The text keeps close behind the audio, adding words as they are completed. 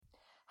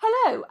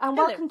Hello, and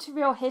welcome to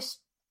Real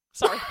History.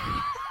 Sorry.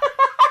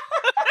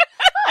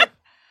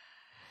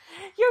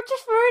 You're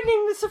just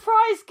ruining the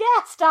surprise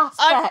guest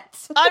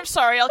aspect. I'm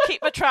sorry, I'll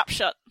keep my trap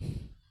shut.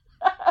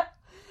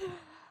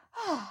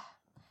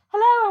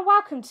 Hello and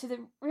welcome to the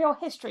Real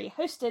History,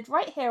 hosted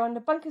right here on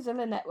the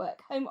Bunkerzilla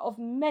Network, home of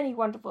many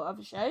wonderful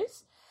other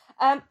shows.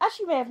 As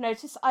you may have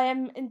noticed, I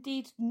am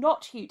indeed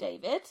not Hugh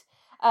David,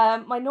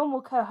 my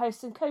normal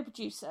co-host and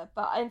co-producer,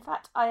 but in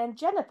fact I am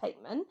Jenna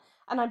Pateman,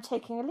 and I'm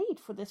taking a lead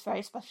for this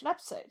very special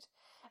episode.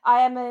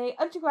 I am an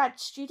undergrad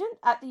student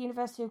at the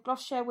University of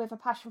Gloucestershire with a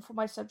passion for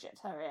my subject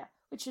area,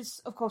 which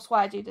is, of course,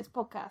 why I do this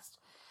podcast.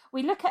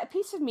 We look at a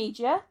piece of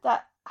media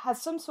that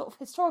has some sort of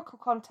historical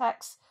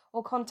context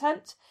or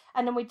content,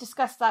 and then we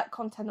discuss that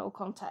content or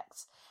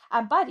context.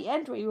 And by the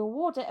end, we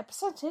reward it a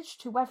percentage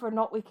to whether or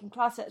not we can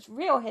class it as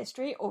real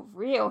history or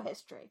real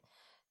history.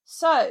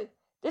 So,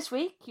 this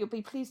week, you'll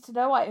be pleased to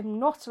know I am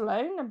not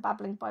alone and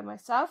babbling by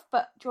myself,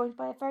 but joined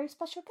by a very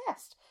special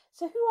guest.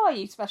 So who are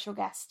you, special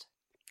guest?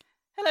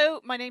 Hello,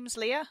 my name's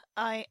Leah.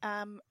 I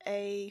am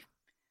a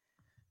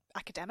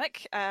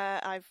academic.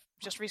 I've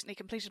just recently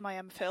completed my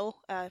MPhil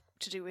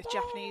to do with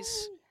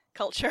Japanese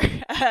culture,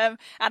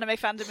 anime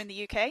fandom in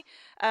the UK.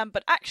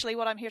 But actually,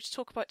 what I'm here to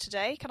talk about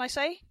today, can I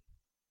say?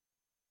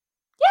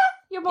 Yeah,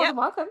 you're more than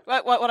welcome.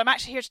 What I'm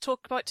actually here to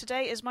talk about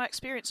today is my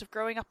experience of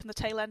growing up in the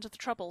tail end of the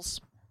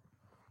Troubles.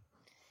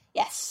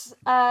 Yes.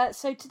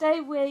 So today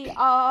we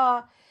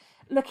are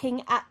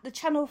looking at the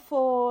Channel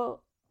 4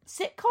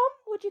 sitcom,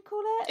 would you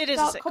call it? It is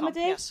Dark a sitcom, comedy?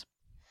 yes.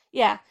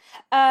 Yeah.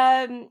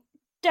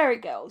 Derry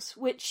Girls,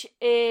 which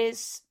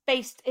is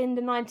based in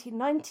the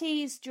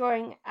 1990s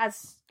during,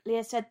 as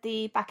Leah said,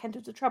 the back end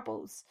of the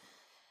Troubles.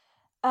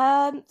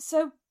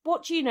 So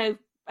what do you know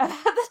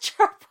about the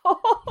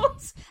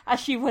Troubles,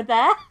 as you were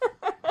there?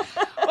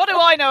 What do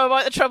I know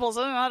about the Troubles?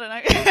 I don't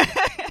know.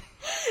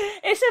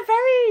 It's a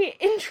very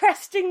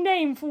interesting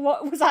name for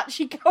what was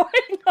actually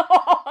going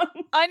on.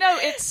 I know,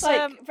 it's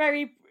like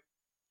very...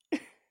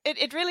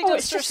 It really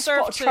does sort of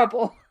serve to...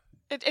 trouble.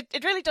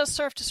 It really does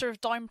serve to sort of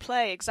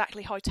downplay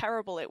exactly how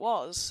terrible it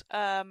was.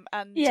 Growing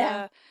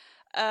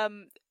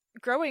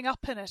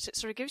up in it, it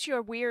sort of gives you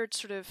a weird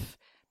sort of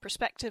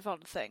perspective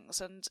on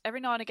things. And every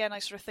now and again, I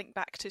sort of think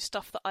back to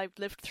stuff that I've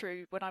lived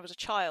through when I was a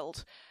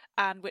child,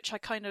 and which I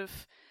kind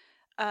of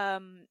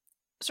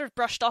sort of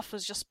brushed off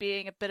as just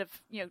being a bit of,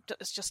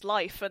 it's just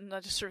life. And I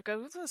just sort of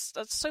go,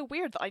 that's so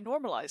weird that I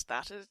normalised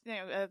that.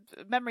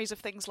 Memories of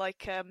things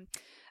like...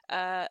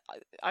 I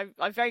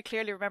very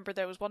clearly remember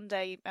there was one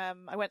day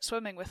I went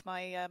swimming with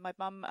my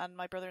mum and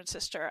my brother and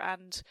sister,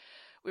 and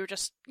we were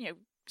just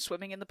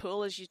swimming in the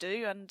pool as you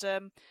do,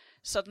 and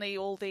suddenly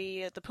all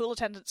the pool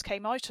attendants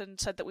came out and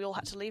said that we all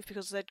had to leave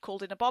because they'd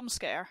called in a bomb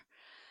scare,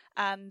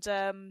 and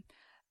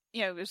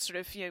it was sort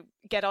of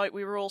get out.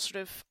 We were all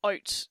sort of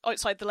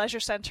outside the leisure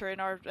centre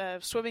in our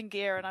swimming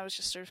gear, and I was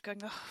just sort of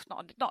going, oh,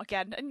 not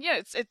again, and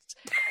it's it's.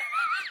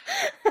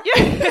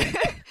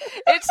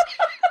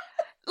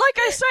 Like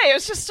I say, it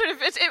was just sort of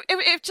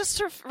it just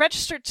sort of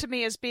registered to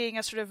me as being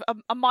a sort of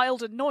a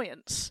mild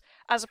annoyance,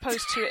 as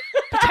opposed to it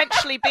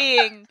potentially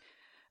being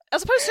a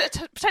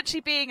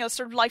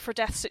sort of life or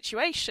death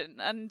situation.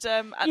 And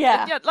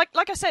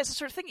like I say, it's the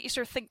sort of thing that you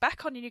sort of think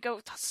back on and you go,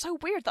 that's so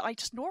weird that I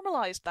just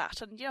normalised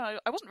that. And I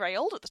wasn't very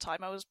old at the time.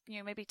 I was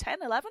maybe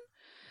 10, 11.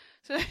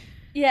 So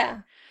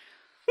yeah.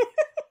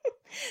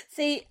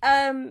 See,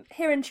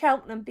 here in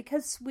Cheltenham,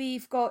 because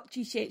we've got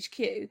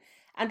GCHQ.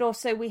 And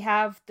also we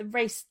have the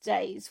race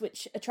days,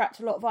 which attract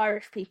a lot of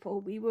Irish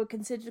people. We were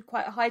considered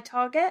quite a high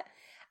target.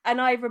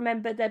 And I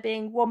remember there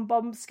being one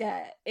bomb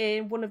scare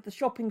in one of the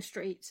shopping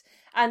streets.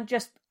 And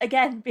just,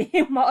 again,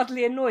 being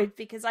mildly annoyed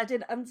because I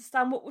didn't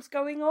understand what was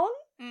going on.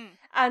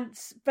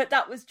 But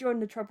that was during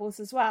the Troubles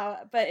as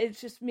well. But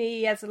it's just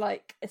me as a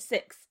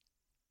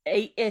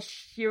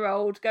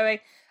 8-ish-year-old going,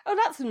 oh,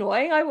 that's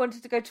annoying. I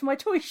wanted to go to my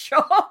toy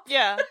shop.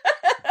 Yeah.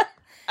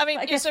 I mean,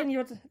 I guess when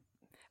you're...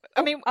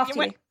 when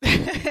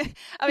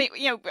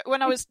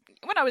I was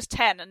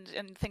 10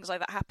 and things like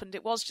that happened,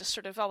 it was just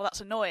sort of, oh, well, that's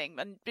annoying.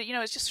 But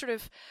it's just sort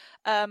of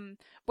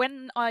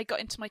when I got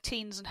into my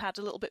teens and had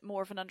a little bit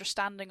more of an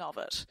understanding of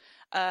it,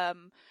 there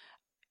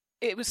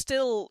was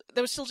still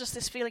just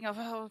this feeling of,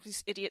 oh,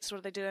 these idiots, what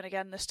are they doing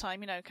again this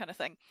time, kind of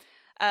thing.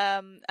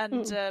 And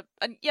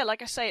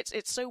like I say,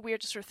 it's so weird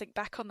to sort of think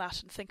back on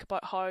that and think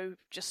about how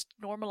just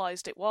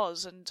normalised it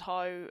was, and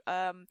how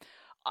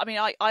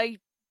I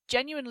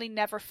genuinely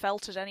never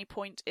felt at any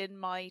point in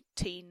my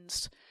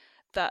teens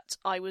that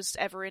I was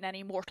ever in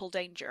any mortal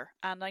danger,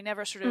 and I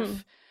never sort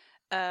of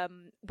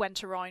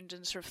went around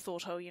and sort of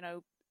thought, oh,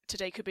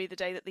 today could be the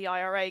day that the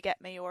IRA get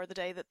me or the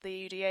day that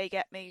the UDA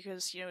get me,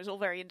 because it's all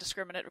very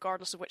indiscriminate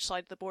regardless of which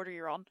side of the border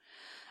you're on.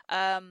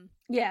 But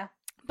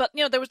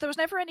there was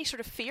never any sort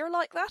of fear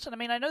like that, and I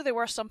mean, I know there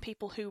were some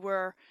people who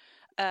were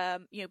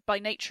by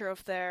nature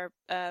of their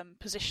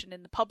position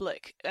in the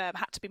public,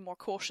 had to be more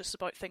cautious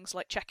about things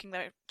like checking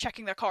their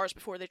cars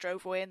before they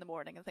drove away in the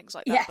morning and things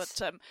like that.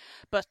 Yes.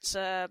 But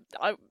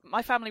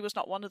my family was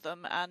not one of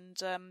them,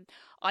 and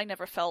I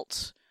never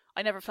felt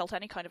I never felt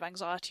any kind of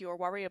anxiety or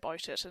worry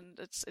about it, and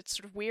it's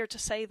sort of weird to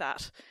say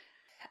that.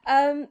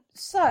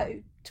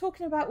 So,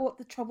 talking about what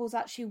the Troubles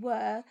actually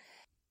were,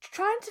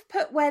 trying to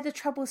put where the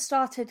Troubles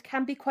started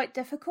can be quite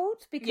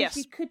difficult, because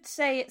you could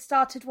say it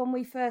started when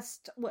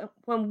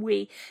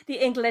the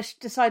English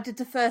decided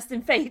to first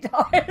invade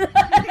Ireland.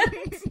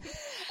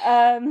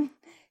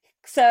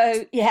 Because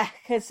a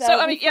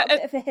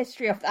bit of a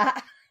history of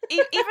that.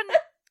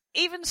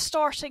 Even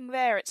starting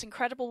there, it's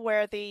incredible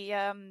where the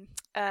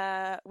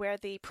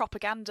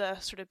propaganda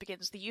sort of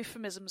begins, the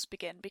euphemisms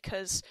begin,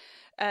 because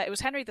it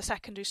was Henry II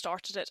who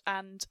started it,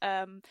 and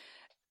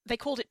they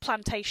called it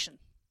plantation.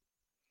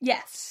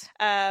 Yes.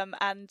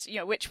 And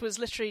which was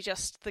literally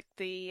just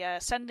the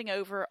sending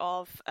over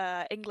of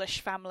English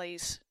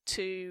families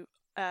to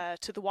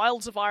the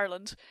wilds of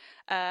Ireland,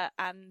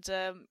 and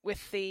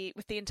with the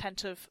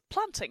intent of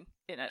planting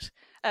in it,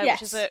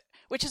 yes.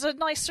 which is a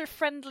nicer,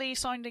 friendly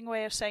sounding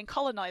way of saying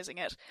colonizing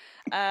it.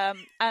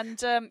 And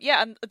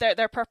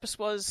their purpose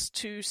was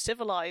to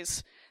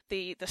civilize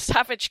the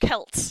savage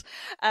Celts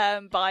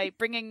by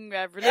bringing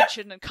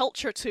religion and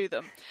culture to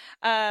them,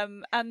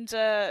 and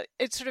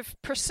it sort of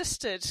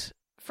persisted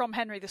from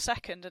Henry II,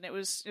 and it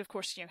was, of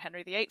course,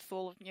 Henry VIII,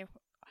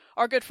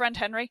 our good friend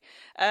Henry,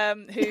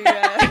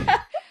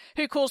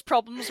 who caused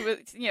problems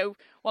with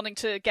wanting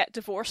to get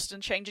divorced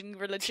and changing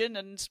religion,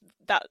 and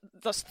that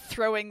thus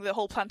throwing the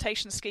whole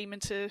plantation scheme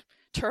into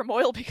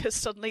turmoil, because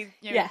suddenly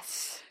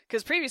yes.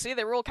 Because previously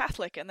they were all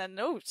Catholic, and then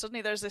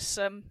suddenly there's this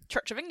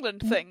Church of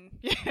England thing.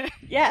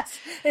 Yes,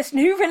 this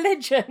new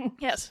religion.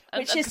 Yes,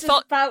 which is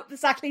about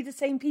exactly the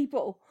same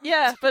people.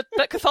 Yeah, but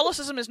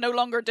Catholicism is no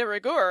longer de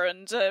rigueur,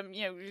 and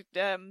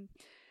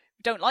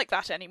don't like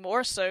that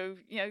anymore. So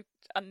the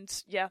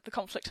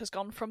conflict has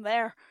gone from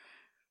there.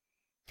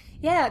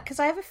 Yeah, because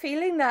I have a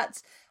feeling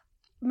that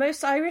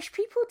most Irish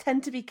people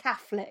tend to be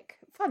Catholic.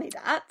 Funny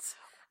that.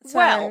 So...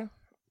 Well,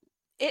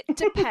 it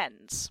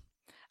depends.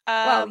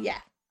 Well,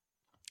 yeah.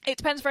 It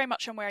depends very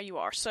much on where you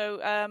are. So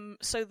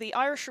the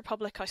Irish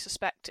Republic, I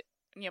suspect,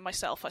 I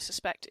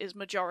suspect, is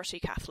majority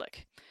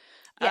Catholic.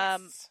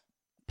 Yes.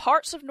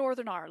 Parts of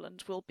Northern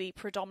Ireland will be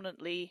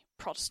predominantly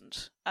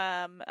Protestant.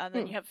 And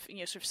then you have,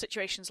 sort of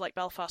situations like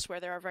Belfast where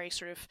there are very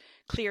sort of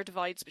clear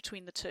divides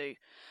between the two.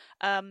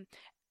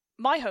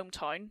 My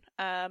hometown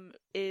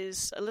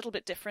is a little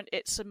bit different.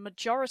 It's a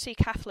majority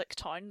Catholic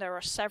town. There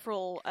are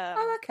several.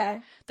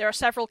 There are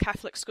several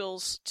Catholic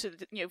schools.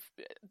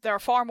 There are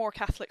far more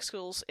Catholic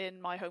schools in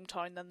my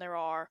hometown than there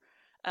are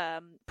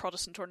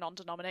Protestant or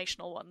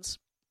non-denominational ones.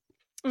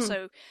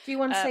 So, do you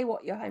want to say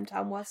what your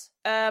hometown was?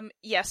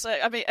 Yes.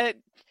 I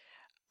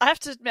have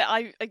to admit,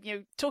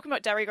 talking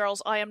about Derry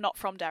Girls, I am not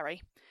from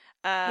Derry.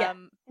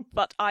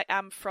 But I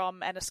am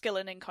from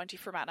Enniskillen in County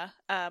Fermanagh,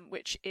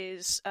 which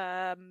is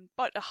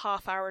about a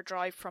half-hour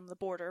drive from the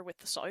border with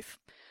the south.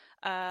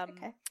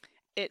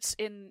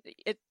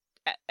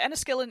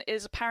 Enniskillen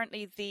is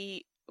apparently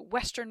the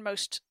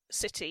westernmost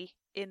city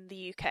in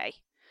the UK.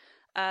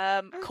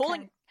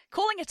 Calling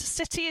it a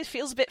city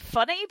feels a bit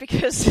funny,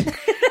 because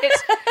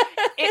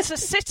it's a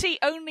city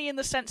only in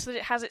the sense that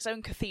it has its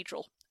own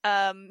cathedral.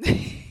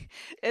 The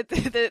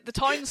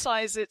town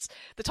size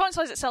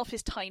itself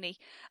is tiny,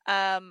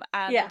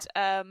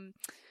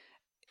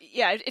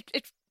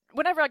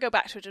 whenever I go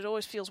back to it, it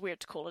always feels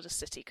weird to call it a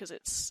city, because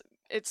it's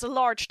a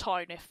large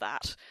town, if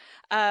that.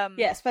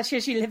 Especially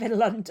as you live in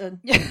London.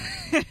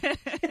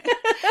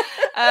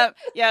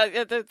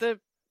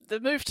 The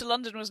move to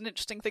London was an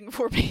interesting thing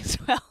for me as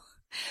well.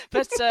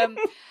 But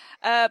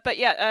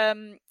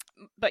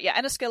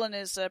Enniskillen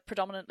is a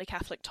predominantly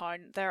Catholic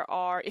town.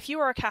 If you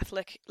are a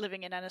Catholic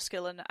living in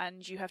Enniskillen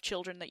and you have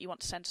children that you want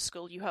to send to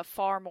school, you have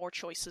far more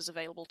choices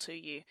available to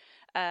you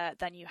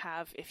than you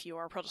have if you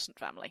are a Protestant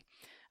family.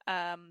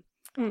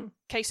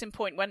 Case in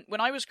point, when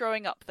I was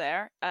growing up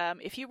there,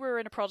 if you were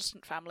in a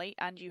Protestant family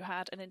and you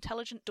had an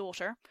intelligent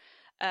daughter,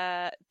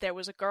 there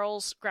was a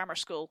girls' grammar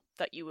school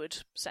that you would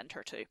send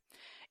her to.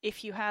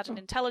 If you had an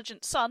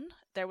intelligent son,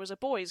 there was a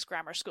boys'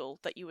 grammar school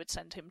that you would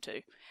send him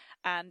to.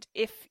 And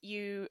if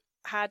you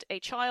had a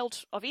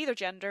child of either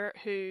gender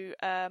who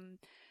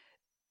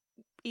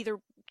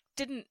either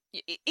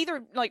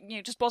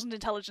just wasn't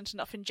intelligent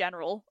enough in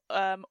general,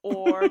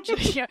 or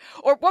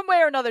or one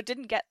way or another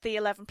didn't get the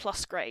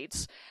 11+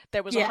 grades,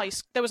 there was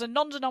a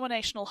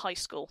non-denominational high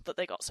school that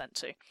they got sent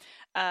to,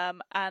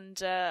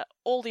 and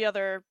all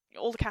the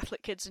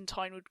Catholic kids in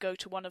town would go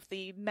to one of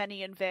the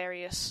many and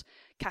various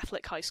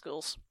Catholic high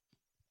schools.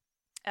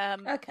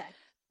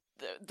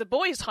 The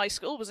boys' high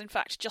school was in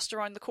fact just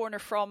around the corner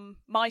from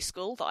my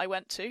school that I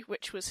went to,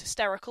 which was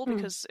hysterical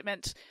because it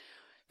meant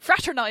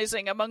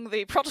fraternising among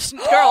the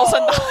Protestant girls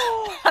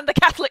and the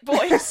Catholic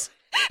boys.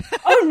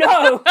 Oh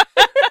no!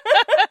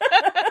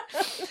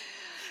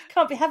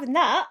 Can't be having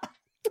that.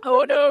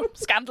 Oh no,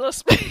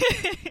 scandalous. But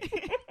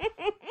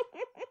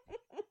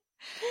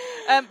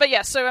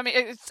yeah, so I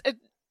mean,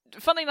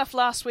 funny enough,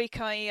 last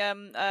week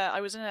I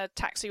was in a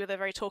taxi with a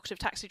very talkative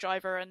taxi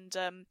driver, and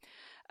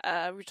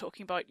we were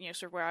talking about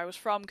sort of where I was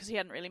from, because he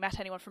hadn't really met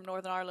anyone from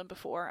Northern Ireland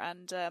before,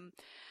 and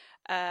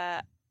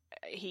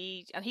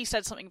he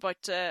said something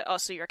about, oh,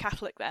 so you're a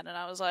Catholic then? And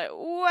I was like,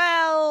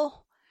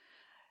 well,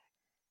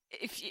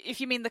 if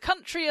you mean the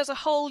country as a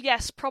whole,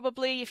 yes,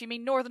 probably. If you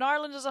mean Northern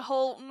Ireland as a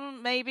whole,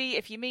 maybe.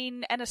 If you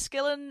mean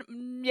Enniskillen,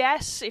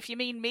 yes. If you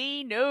mean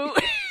me, no.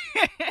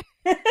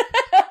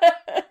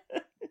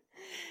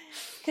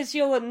 Because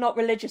you're not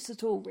religious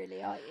at all,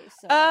 really, are you?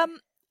 So.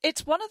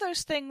 It's one of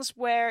those things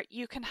where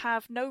you can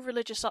have no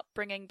religious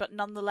upbringing, but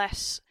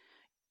nonetheless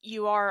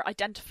you are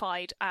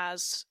identified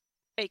as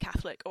a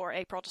Catholic or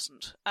a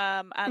Protestant.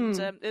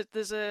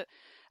 There's a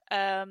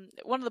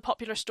one of the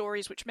popular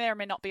stories, which may or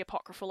may not be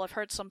apocryphal. I've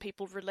heard some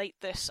people relate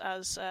this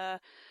as a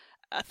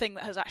thing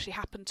that has actually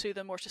happened to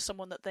them or to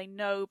someone that they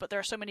know, but there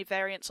are so many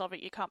variants of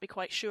it you can't be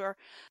quite sure.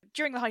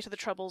 During the height of the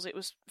Troubles, it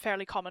was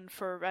fairly common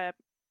for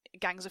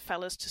gangs of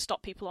fellas to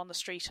stop people on the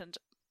street and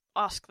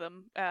ask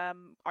them,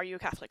 are you a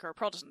Catholic or a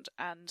Protestant?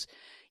 And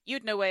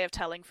you'd no way of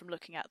telling from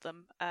looking at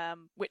them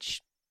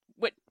which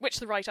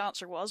the right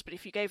answer was, but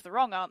if you gave the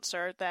wrong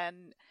answer,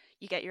 then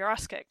you get your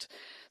ass kicked.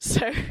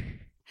 So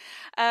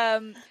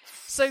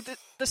so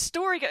the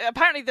story,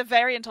 apparently the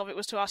variant of it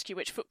was to ask you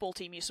which football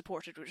team you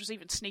supported, which was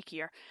even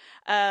sneakier.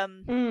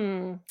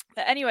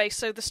 Anyway,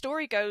 so the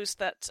story goes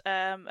that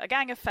a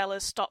gang of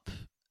fellas stop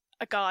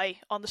a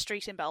guy on the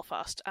street in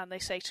Belfast and they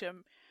say to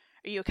him,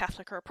 are you a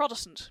Catholic or a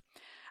Protestant?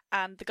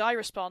 And the guy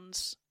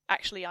responds,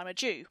 actually, I'm a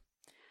Jew.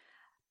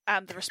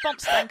 And the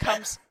response then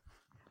comes,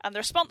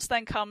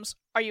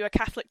 are you a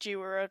Catholic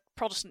Jew or a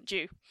Protestant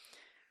Jew?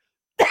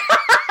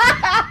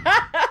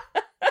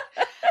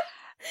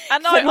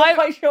 And I'm not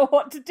quite sure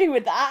what to do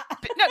with that.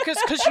 No,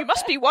 because you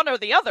must be one or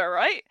the other,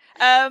 right?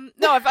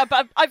 No,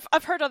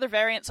 I've heard other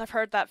variants. I've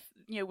heard that,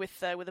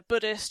 with a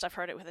Buddhist. I've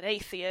heard it with an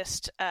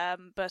atheist.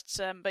 But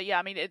yeah,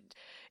 I mean,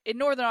 in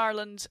Northern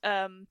Ireland,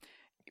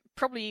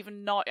 probably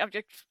even not.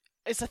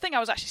 It's the thing I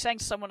was actually saying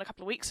to someone a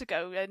couple of weeks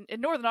ago. In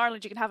Northern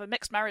Ireland, you can have a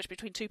mixed marriage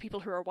between two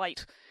people who are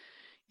white.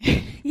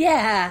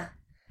 Yeah.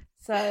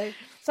 So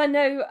I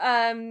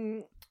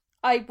know.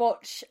 I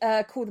watch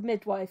Call the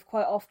Midwife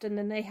quite often,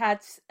 and they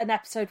had an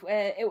episode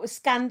where it was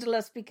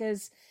scandalous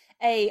because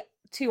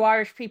two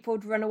Irish people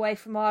had run away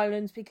from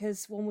Ireland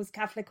because one was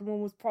Catholic and one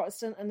was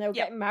Protestant, and they were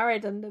getting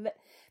married under it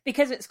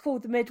because it's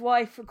called The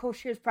Midwife. Of course,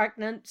 she was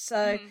pregnant.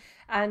 So,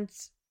 and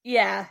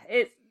yeah,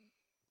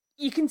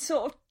 you can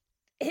sort of,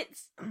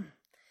 it's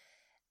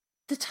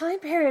the time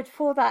period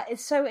for that is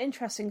so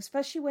interesting,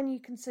 especially when you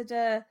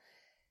consider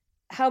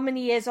how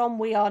many years on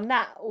we are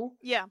now.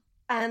 Yeah,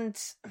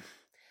 and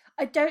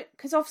I've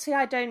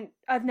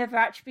never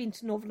actually been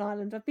to Northern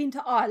Ireland. I've been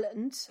to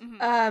Ireland,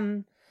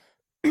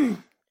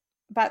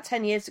 about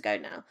 10 years ago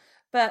now.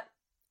 But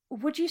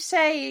would you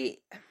say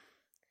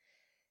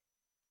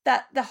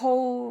that the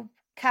whole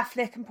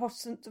Catholic and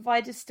Protestant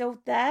divide is still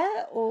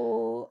there?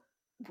 Or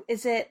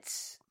is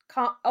it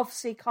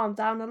obviously calmed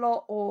down a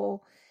lot?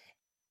 Or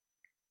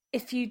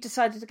if you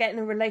decided to get in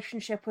a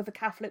relationship with a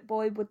Catholic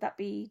boy, would that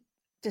be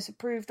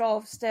disapproved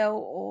of still?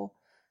 Or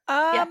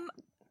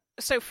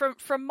So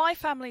from my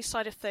family's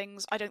side of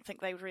things, I don't think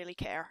they would really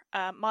care.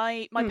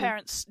 My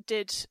parents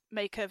did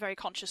make a very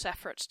conscious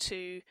effort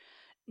to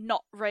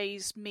not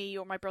raise me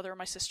or my brother or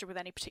my sister with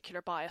any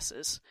particular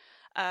biases.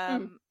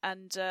 And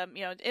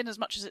in as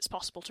much as it's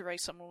possible to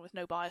raise someone with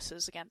no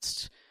biases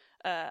against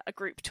a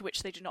group to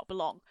which they do not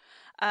belong.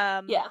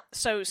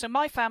 So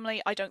my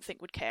family, I don't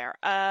think would care.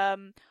 I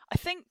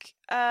think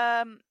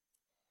in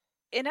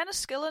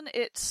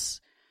Enniskillen,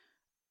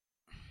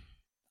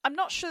 I'm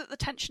not sure that the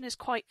tension is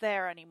quite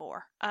there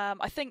anymore.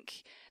 I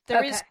think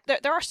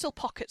there are still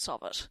pockets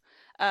of it.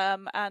 I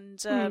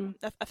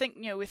think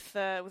with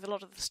a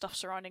lot of the stuff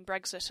surrounding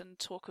Brexit and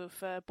talk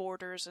of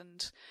borders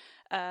and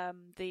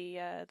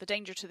the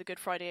danger to the Good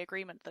Friday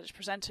Agreement that is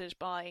presented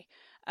by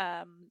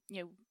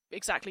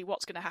exactly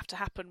what's going to have to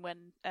happen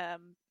when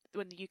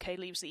the UK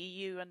leaves the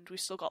EU and we've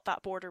still got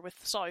that border with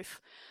the South.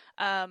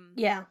 I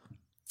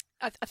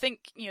think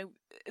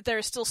there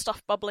is still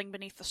stuff bubbling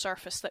beneath the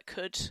surface that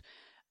could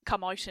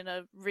come out in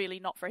a really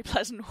not very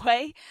pleasant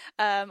way.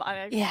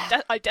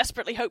 I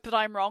desperately hope that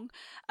I'm wrong.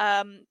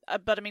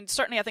 But I mean,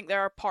 certainly I think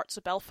there are parts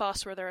of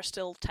Belfast where there are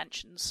still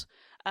tensions.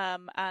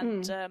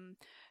 The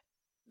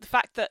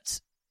fact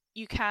that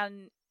you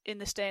can, in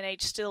this day and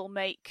age, still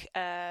make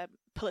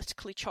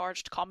politically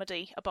charged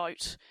comedy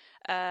about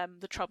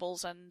the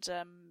Troubles and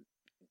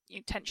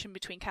tension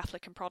between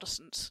Catholic and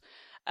Protestants,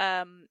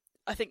 I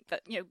think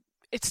that,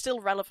 it's still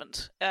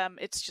relevant.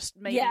 It's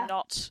just maybe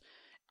not...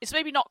 It's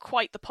maybe not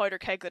quite the powder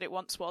keg that it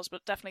once was,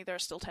 but definitely there are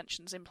still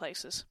tensions in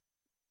places.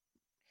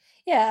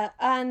 Yeah,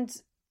 and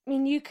I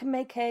mean, you can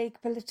make a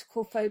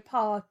political faux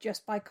pas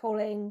just by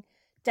calling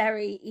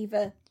Derry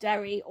either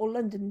Derry or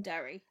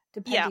Londonderry,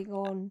 depending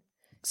on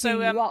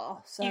who you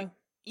are. So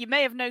you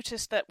may have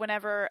noticed that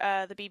whenever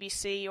the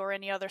BBC or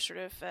any other sort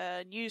of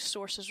news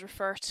sources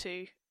refer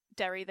to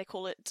Derry, they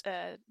call it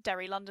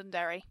Derry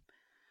Londonderry.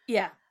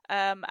 Yeah.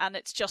 And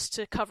it's just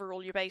to cover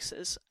all your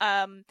bases.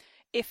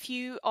 If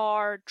you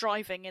are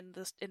driving in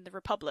the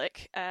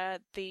Republic,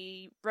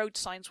 the road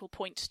signs will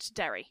point to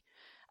Derry.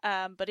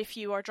 But if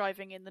you are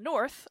driving in the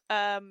north,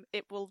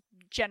 it will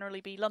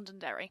generally be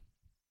Londonderry.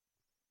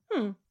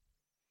 And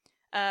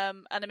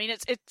I mean,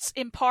 it's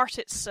in part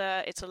it's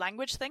a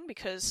language thing,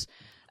 because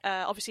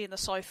obviously in the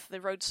south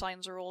the road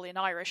signs are all in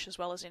Irish as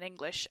well as in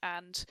English,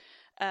 and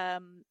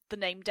the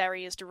name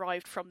Derry is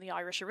derived from the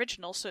Irish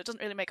original, so it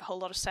doesn't really make a whole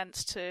lot of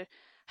sense to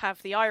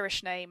have the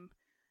Irish name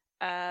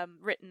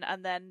written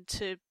and then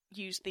to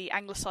use the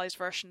anglicised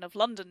version of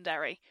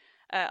Londonderry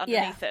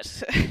underneath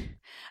it.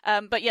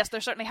 But yes,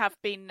 there certainly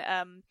have been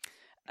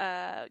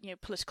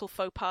political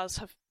faux pas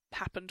have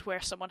happened where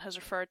someone has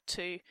referred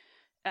to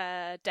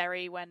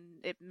Derry when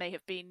it may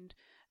have been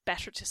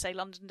better to say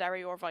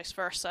Londonderry or vice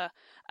versa.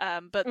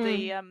 But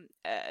the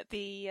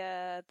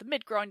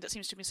mid ground that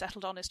seems to be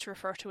settled on is to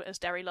refer to it as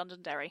Derry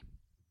Londonderry.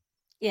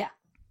 Yeah.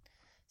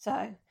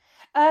 So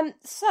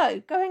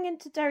going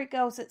into Derry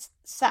Girls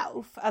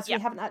itself, as we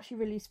haven't actually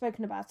really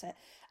spoken about it,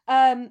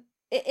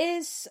 it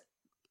is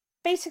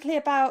basically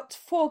about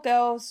 4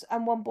 girls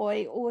and 1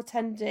 boy all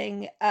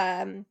attending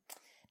the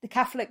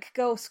Catholic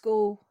girls'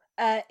 school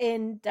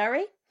in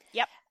Derry.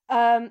 Yep.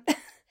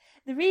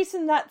 The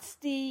reason that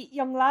the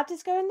young lad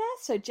is going there,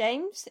 so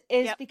James,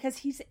 is because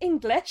he's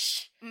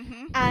English,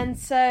 and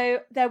so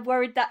they're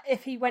worried that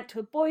if he went to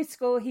a boys'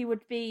 school, he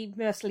would be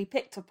mercilessly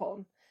picked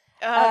upon.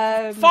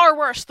 Far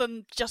worse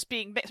than just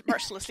being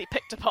mercilessly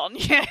picked upon.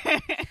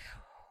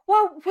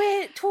 Well,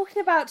 we're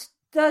talking about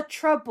the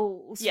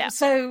Troubles,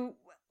 so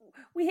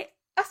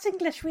us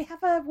English, we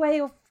have a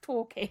way of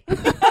talking.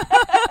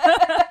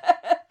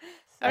 I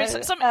mean,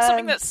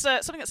 something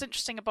that's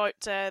interesting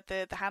about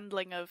the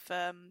handling of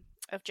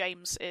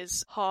James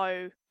is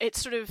how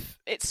it's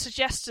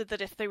suggested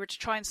that if they were to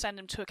try and send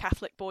him to a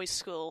Catholic boys'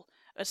 school,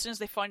 as soon as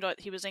they found out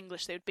that he was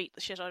English, they would beat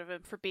the shit out of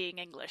him for being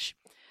English.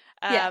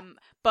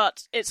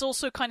 But it's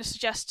also kind of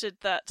suggested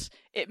that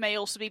it may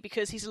also be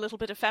because he's a little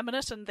bit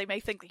effeminate and they may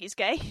think that he's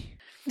gay.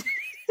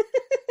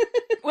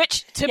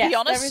 Which, to be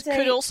honest,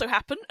 could also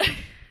happen.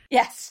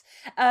 Yes.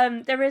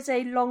 There is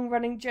a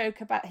long-running joke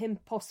about him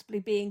possibly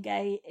being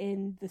gay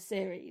in the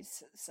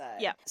series.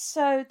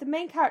 So the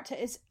main character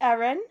is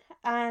Erin,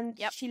 and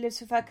she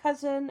lives with her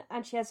cousin,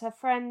 and she has her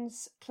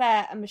friends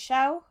Claire and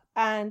Michelle,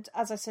 and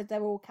as I said,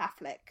 they're all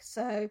Catholic.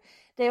 So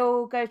they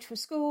all go to a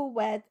school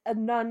where a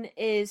nun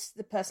is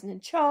the person in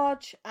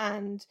charge,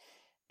 and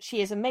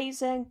she is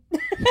amazing.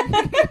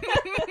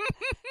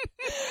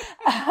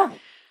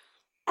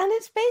 And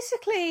it's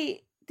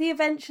basically the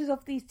adventures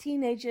of these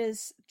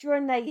teenagers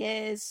during their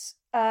years,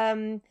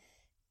 at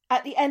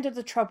the end of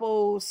the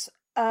Troubles,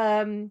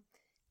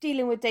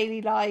 dealing with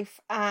daily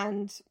life,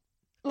 and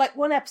like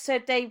one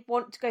episode they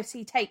want to go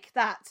see Take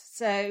That,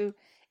 so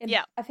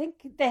I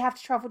think they have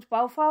to travel to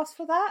Belfast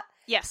for that.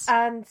 Yes.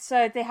 And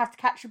so they have to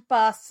catch a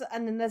bus,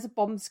 and then there's a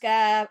bomb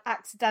scare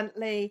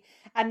accidentally,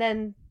 and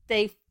then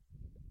they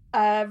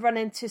run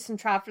into some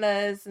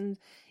travellers, and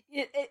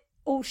it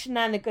all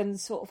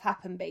shenanigans sort of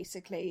happen,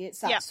 basically. It's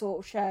that sort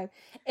of show.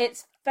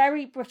 It's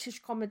very British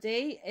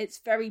comedy. It's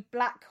very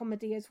black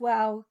comedy as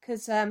well,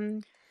 because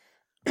there's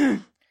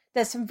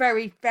some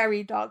very,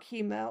 very dark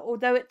humour,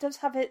 although it does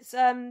have its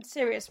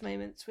serious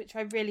moments, which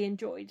I really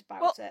enjoyed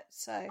about it.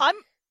 So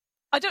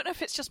I don't know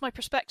if it's just my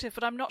perspective,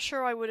 but I'm not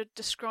sure I would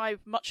describe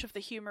much of the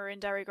humour in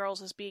Derry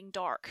Girls as being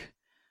dark,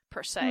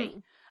 per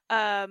se.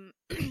 And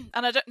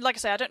I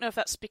don't know if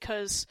that's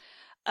because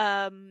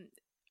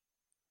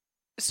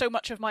so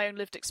much of my own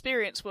lived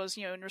experience was,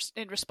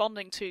 in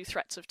responding to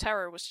threats of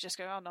terror, was to just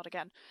go, oh, not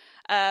again.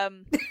 But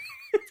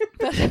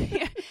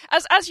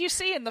as you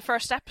see in the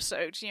first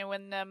episode,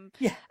 when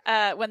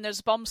there's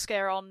a bomb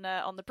scare on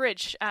the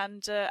bridge,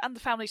 and the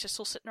family's just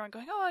all sitting around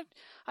going, oh,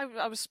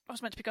 I was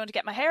meant to be going to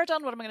get my hair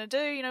done. What am I going to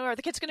do? Are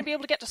the kids going to be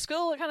able to get to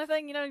school? That kind of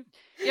thing. You're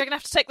going to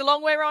have to take the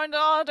long way around.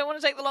 Oh, I don't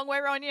want to take the long way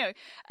around.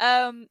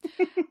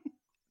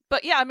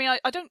 But yeah, I mean,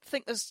 I don't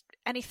think there's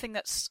anything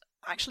that's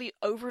actually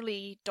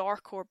overly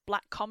dark or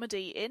black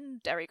comedy in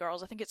Derry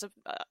Girls. I think it's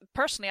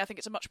personally, I think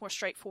it's a much more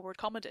straightforward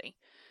comedy.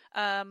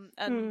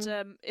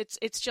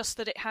 It's just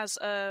that it has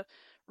a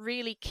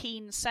really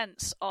keen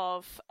sense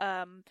of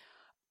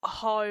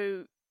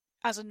how,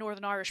 as a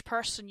Northern Irish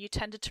person, you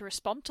tended to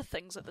respond to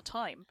things at the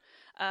time,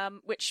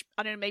 which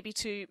I don't know, maybe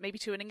to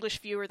an English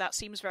viewer that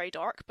seems very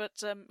dark, but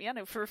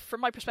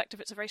from my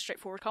perspective, it's a very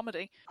straightforward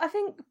comedy. I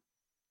think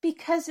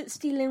because it's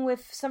dealing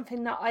with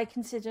something that I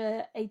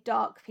consider a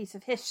dark piece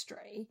of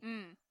history,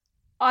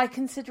 I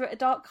consider it a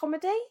dark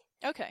comedy.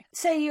 Okay.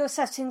 Say you're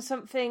setting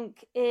something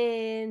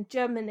in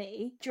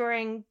Germany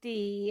during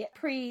the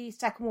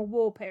pre-Second World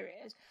War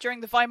period.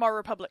 During the Weimar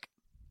Republic.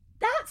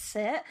 That's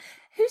it.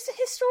 Who's the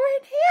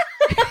historian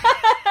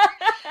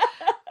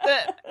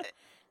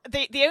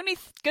here? The only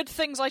good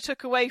things I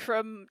took away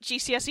from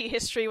GCSE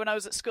history when I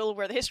was at school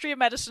were the history of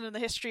medicine and the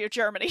history of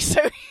Germany,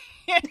 so...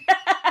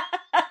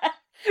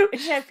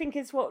 Which I think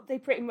is what they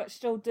pretty much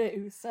still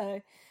do,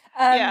 so...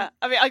 I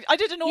mean, I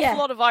did an awful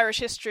lot of Irish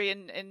history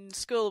in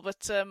school,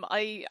 but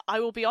I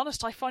will be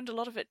honest, I found a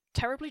lot of it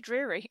terribly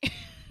dreary.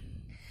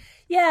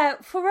 Yeah,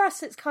 for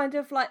us, it's kind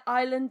of like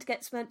Ireland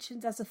gets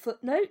mentioned as a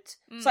footnote.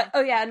 It's like,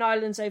 oh yeah, and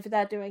Ireland's over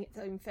there doing its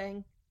own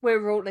thing. we're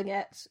ruling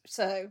it.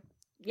 So,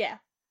 yeah,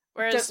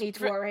 Whereas don't need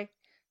to worry.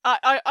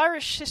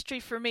 Irish history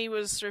for me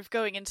was sort of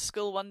going into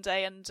school one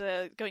day and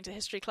going to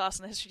history class,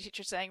 and the history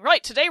teacher saying,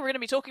 "Right, today we're going to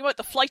be talking about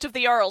the flight of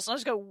the Earls," and I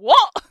just go,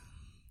 "What?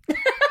 When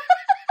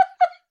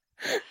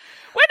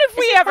have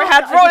we ever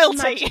had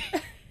royalty?"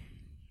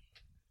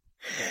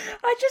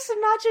 I just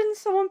imagine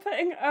someone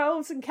putting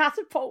earls in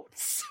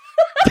catapults.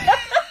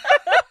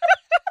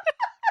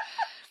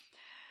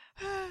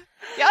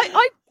 Yeah,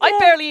 I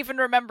barely even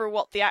remember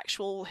what the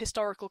actual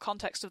historical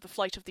context of the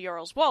flight of the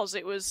Earls was.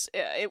 It was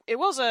it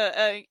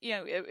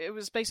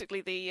was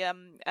basically the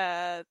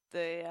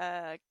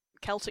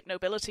Celtic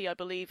nobility, I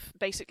believe,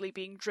 basically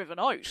being driven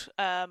out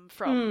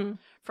from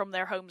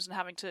their homes and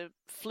having to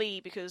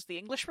flee because the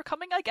English were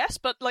coming, I guess.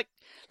 But like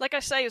I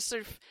say, is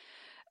sort of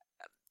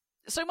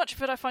so much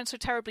of it I find so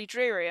terribly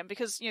dreary, and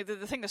because the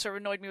thing that sort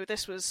of annoyed me with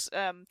this was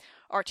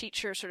our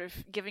teacher sort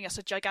of giving us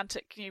a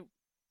gigantic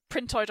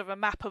printout of a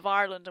map of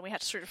Ireland, and we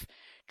had to sort of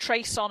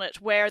trace on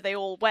it where they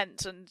all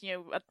went and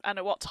and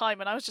at what time,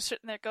 and I was just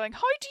sitting there going,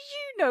 how do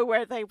you know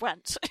where they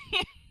went?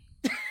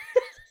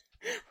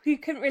 You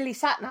couldn't really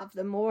sat-nav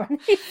them or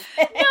anything.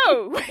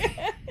 No.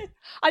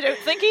 I don't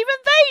think even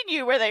they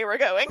knew where they were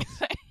going.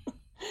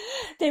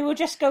 They were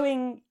just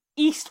going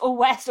east or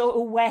west or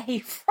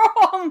away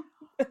from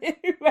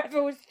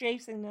whoever was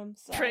chasing them.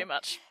 So. Pretty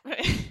much.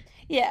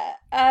 Yeah.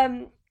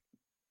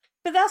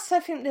 But that's, I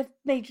think, the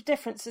major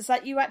difference is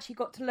that you actually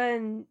got to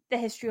learn the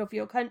history of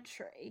your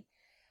country,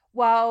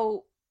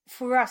 while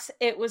for us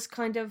it was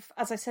kind of,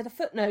 as I said, a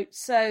footnote.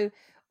 So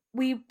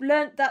we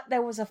learnt that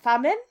there was a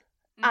famine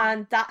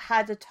and that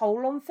had a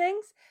toll on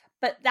things,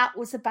 but that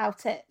was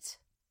about it.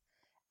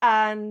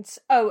 And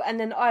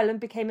then Ireland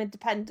became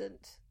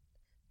independent.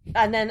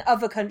 And then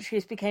other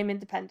countries became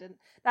independent.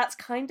 That's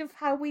kind of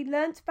how we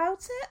learnt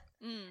about it.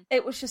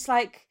 It was just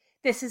like,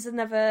 this is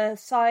another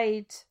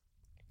side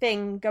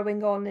thing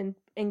going on in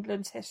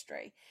England's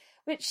history,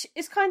 which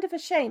is kind of a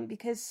shame,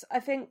 because I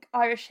think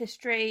Irish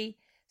history,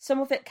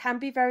 some of it can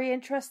be very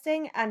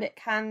interesting, and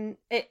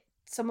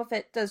some of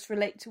it does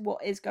relate to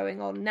what is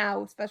going on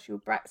now, especially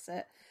with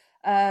Brexit.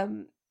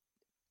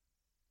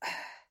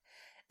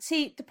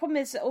 See, the problem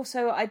is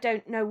also I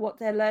don't know what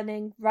they're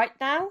learning right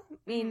now. I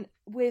mean,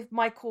 with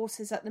my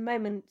courses at the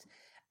moment,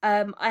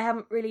 I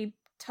haven't really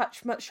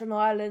touched much on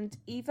Ireland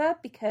either,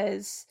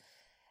 because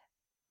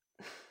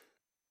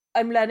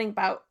I'm learning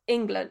about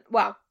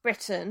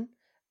Britain,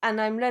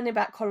 and I'm learning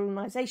about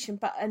colonisation,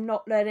 but I'm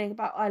not learning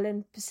about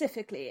Ireland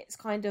specifically.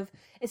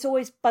 It's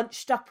always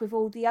bunched up with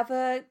all the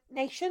other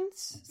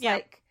nations,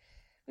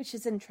 which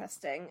is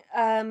interesting.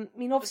 I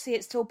mean, obviously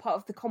it's still part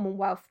of the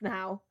Commonwealth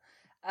now,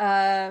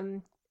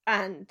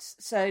 and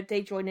so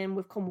they join in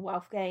with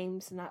Commonwealth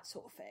Games and that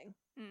sort of thing.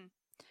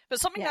 But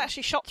something that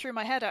actually shot through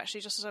my head,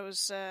 actually, just as I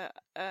was,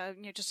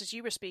 just as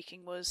you were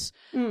speaking, was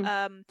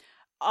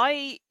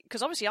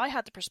because obviously I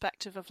had the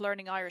perspective of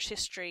learning Irish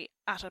history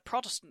at a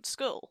Protestant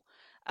school,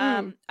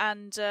 and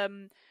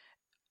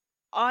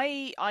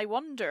I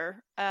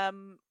wonder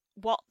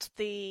what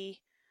the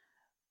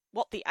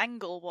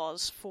angle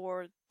was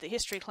for the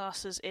history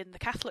classes in the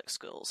Catholic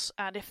schools,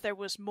 and if there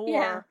was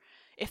more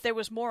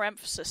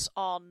emphasis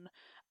on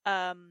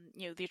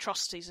the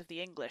atrocities of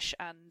the English,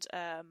 and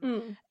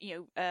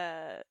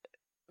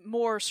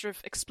more sort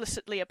of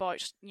explicitly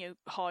about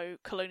how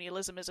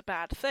colonialism is a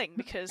bad thing,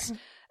 because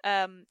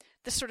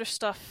this sort of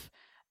stuff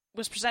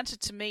was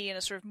presented to me in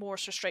a sort of more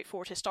sort of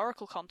straightforward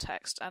historical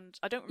context, and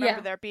I don't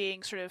remember there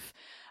being sort of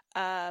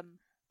I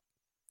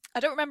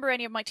don't remember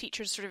any of my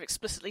teachers sort of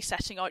explicitly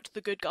setting out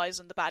the good guys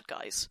and the bad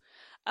guys,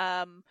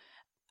 and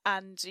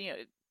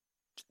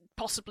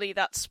possibly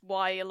that's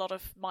why a lot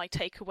of my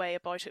takeaway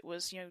about it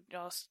was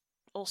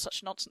all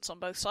such nonsense on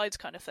both sides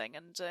kind of thing,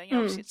 and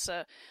obviously it's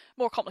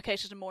more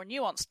complicated and more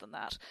nuanced than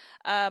that.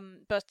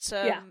 But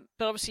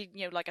obviously,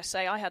 like I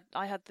say, I had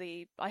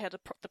the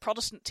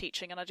Protestant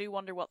teaching, and I do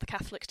wonder what the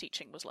Catholic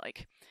teaching was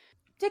like.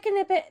 Digging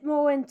a bit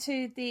more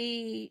into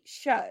the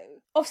show,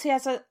 obviously,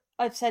 as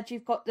I've said,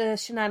 you've got the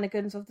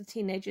shenanigans of the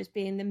teenagers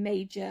being the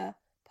major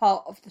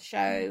part of the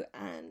show,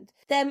 and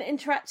them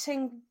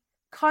interacting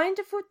kind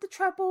of with the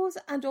Troubles,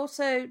 and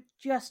also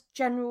just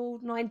general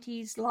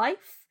 90s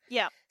life.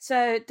 Yeah.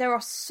 So there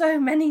are so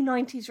many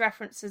 90s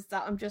references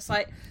that I'm just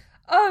like,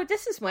 oh,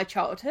 this is my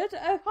childhood.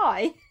 Oh,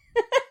 hi.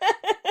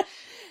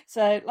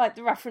 So, like,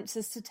 the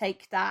references to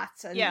Take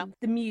That, and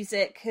the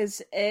music,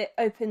 because it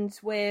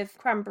opens with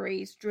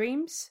Cranberries'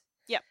 Dreams.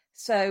 Yeah.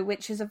 So,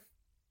 which is a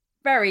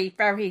very,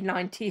 very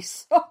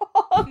 90s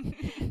song.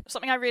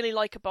 Something I really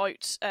like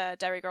about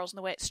Derry Girls and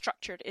the way it's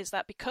structured is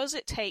that because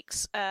it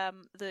takes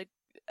the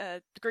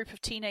group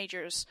of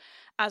teenagers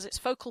as its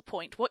focal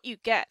point, what you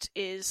get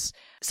is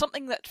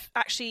something that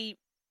actually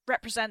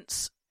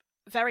represents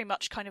very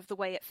much kind of the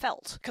way it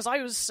felt. Because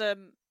I was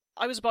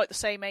about the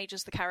same age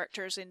as the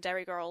characters in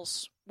Derry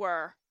Girls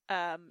were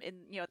at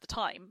the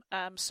time.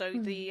 So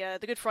the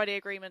Good Friday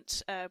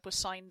Agreement was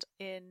signed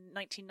in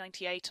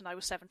 1998, and I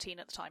was 17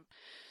 at the time.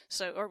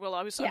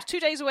 I was 2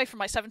 days away from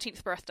my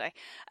 17th birthday.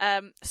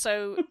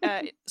 So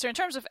in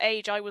terms of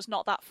age, I was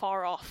not that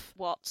far off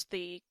what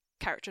the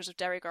characters of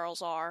Derry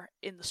Girls are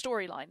in the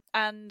storyline.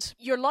 And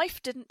your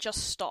life didn't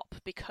just stop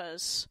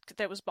because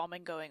there was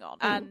bombing going on.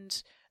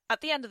 And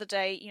at the end of the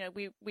day,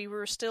 we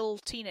were still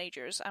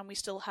teenagers, and we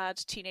still had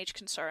teenage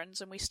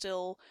concerns, and we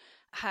still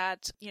had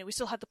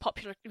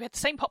the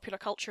same popular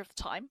culture of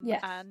the time. Yes.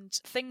 And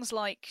things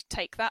like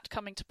Take That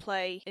coming to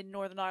play in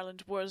Northern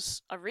Ireland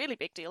was a really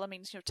big deal. I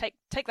mean,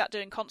 Take That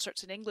doing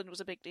concerts in England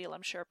was a big deal,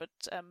 I'm sure, but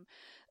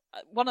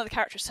one of the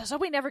characters says, "Oh,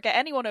 we never get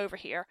anyone over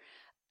here."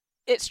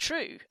 It's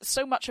true.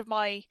 So much of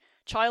my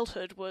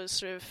childhood was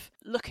sort of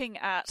looking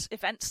at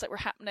events that were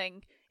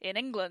happening in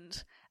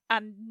England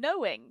and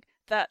knowing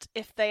that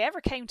if they ever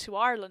came to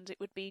Ireland, it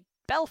would be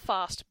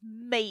Belfast,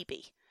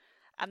 maybe.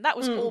 And that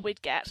was all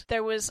we'd get.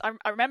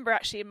 I remember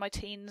actually in my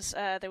teens,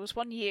 there was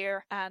one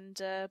year, and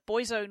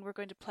Boyzone were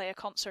going to play a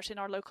concert in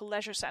our local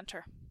leisure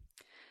centre.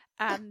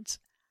 And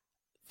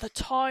the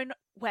town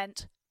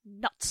went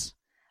nuts.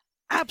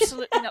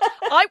 Absolutely nuts.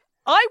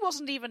 I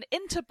wasn't even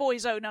into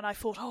Boyzone, and I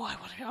thought,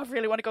 I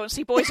really want to go and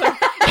see Boyzone.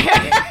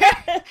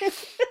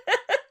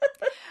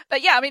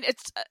 But yeah, I mean,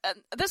 it's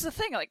this is the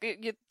thing. Like,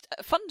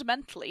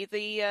 fundamentally,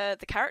 the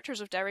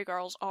characters of Derry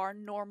Girls are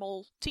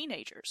normal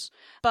teenagers,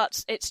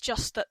 but it's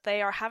just that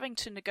they are having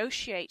to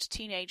negotiate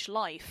teenage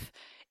life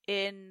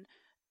in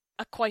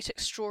a quite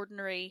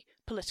extraordinary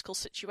political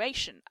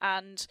situation,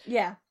 and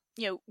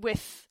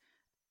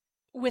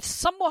with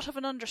somewhat of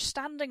an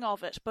understanding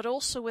of it, but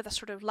also with a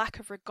sort of lack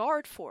of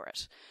regard for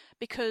it,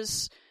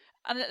 because,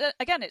 and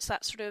again, it's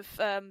that sort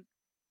of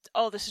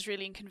this is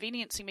really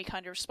inconveniencing me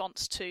kind of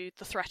response to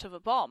the threat of a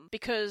bomb,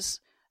 because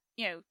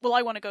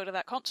I want to go to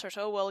that concert.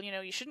 Oh, well,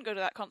 you shouldn't go to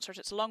that concert,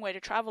 it's a long way to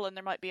travel and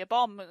there might be a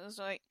bomb. And it's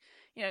like,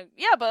 yeah,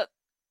 but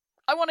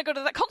I want to go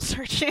to that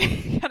concert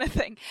kind of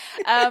thing.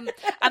 And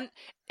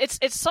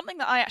it's something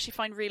that I actually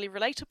find really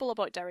relatable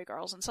about Derry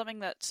Girls, and something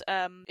that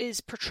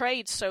is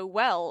portrayed so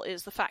well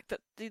is the fact that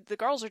the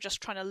girls are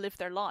just trying to live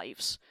their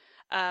lives.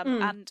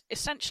 And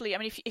essentially, I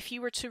mean, if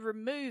you were to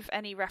remove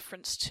any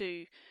reference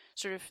to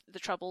sort of the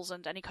Troubles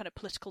and any kind of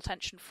political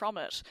tension from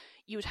it,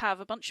 you would have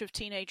a bunch of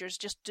teenagers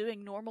just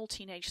doing normal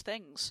teenage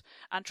things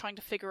and trying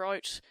to figure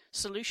out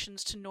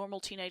solutions to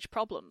normal teenage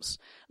problems,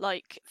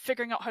 like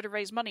figuring out how to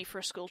raise money for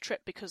a school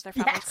trip because their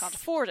families can't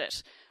afford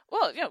it.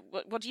 Well,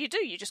 what do?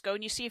 You just go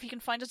and you see if you can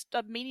find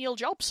a menial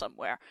job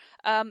somewhere.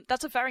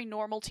 That's a very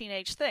normal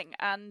teenage thing,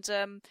 and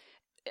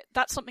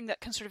that's something that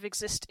can sort of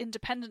exist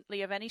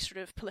independently of any sort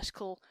of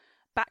political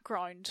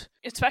background,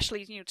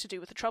 especially to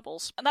do with the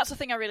Troubles. And that's the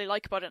thing I really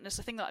like about it, and it's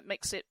the thing that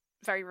makes it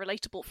very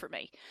relatable for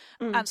me.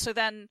 And so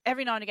then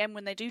every now and again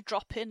when they do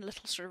drop in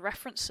little sort of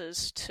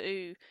references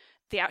to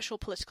the actual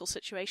political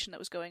situation that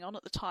was going on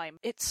at the time,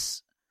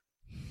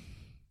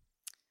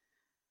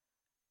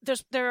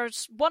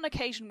 there's one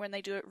occasion when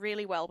they do it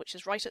really well, which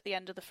is right at the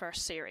end of the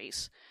first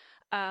series,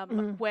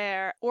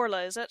 where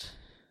Orla, is it?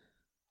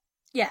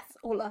 Yes,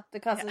 Orla, the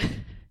cousin. Yeah.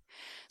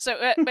 So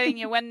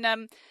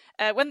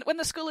when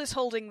the school is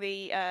holding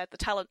the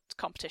talent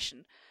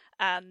competition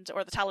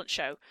or the talent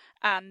show,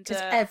 and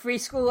because every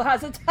school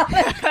has a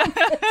talent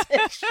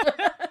competition.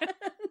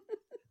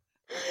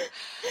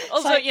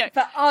 Also,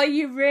 but are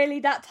you really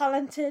that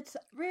talented?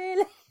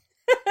 Really?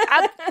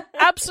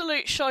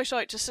 Absolute shout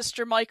out to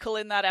Sister Michael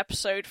in that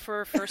episode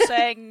for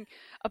saying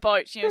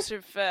about sort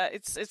of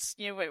it's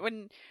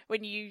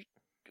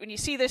when you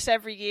see this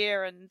every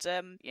year, and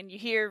you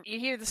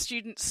hear the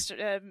students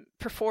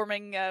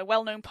performing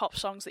well-known pop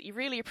songs, that you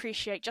really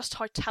appreciate just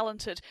how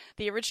talented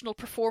the original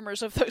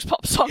performers of those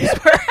pop songs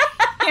were.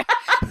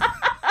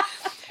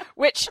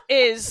 Which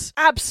is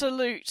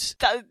absolute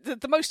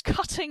the most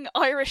cutting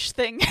Irish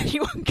thing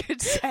anyone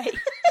could say.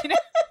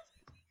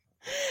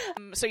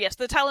 So yes,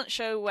 the talent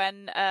show,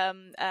 when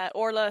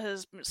Orla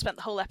has spent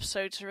the whole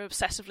episode sort of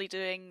obsessively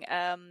doing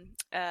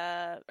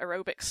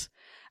aerobics.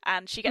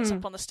 And she gets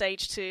up on the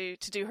stage to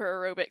do her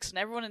aerobics, and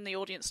everyone in the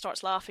audience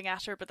starts laughing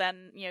at her. But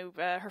then,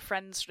 her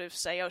friends sort of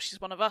say, "Oh,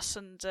 she's one of us,"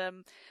 and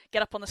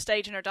get up on the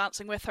stage and are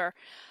dancing with her.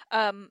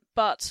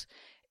 But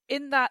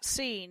in that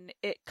scene,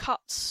 it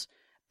cuts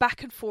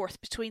back and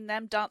forth between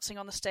them dancing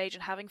on the stage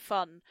and having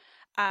fun,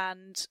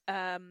 and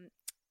the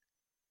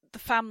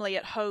family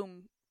at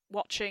home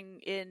watching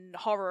in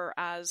horror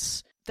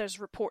as there's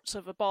reports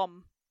of a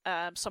bomb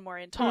somewhere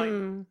in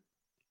town.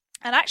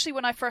 And actually,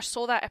 when I first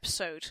saw that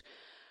episode,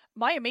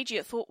 my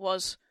immediate thought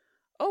was,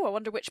 oh, I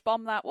wonder which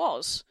bomb that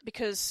was.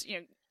 Because,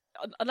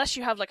 unless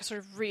you have like a sort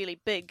of really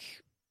big,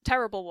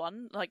 terrible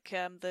one, like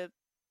the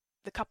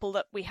couple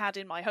that we had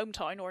in my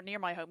hometown, or near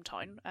my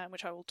hometown,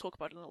 which I will talk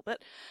about in a little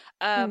bit,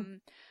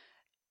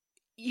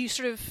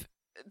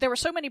 there were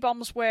so many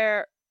bombs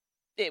where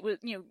it was,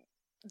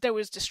 there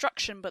was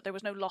destruction, but there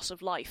was no loss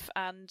of life.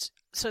 And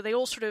so they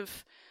all sort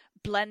of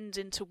blend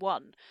into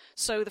one.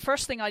 So the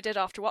first thing I did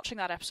after watching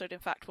that episode, in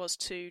fact, was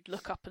to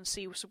look up and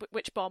see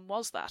which bomb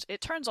was that. It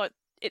turns out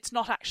it's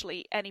not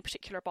actually any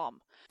particular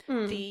bomb.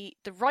 The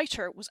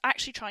writer was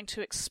actually trying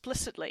to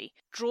explicitly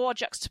draw a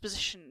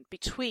juxtaposition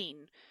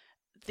between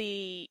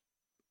the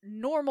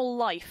normal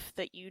life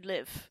that you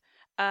live.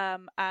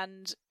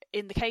 And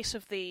in the case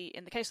of the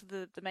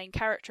main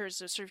characters,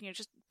 sort of,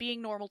 just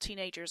being normal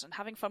teenagers and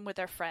having fun with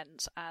their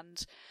friends,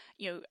 and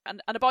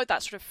and about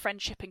that sort of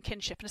friendship and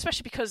kinship, and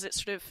especially because it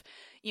sort of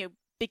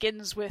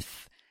begins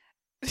with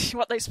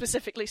what they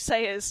specifically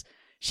say is,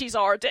 she's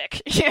our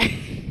dick.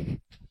 Because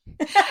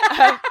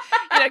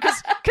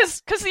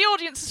the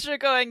audience is sort of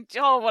going,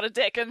 oh, what a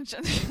dick, and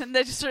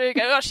they just sort of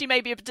go, oh, she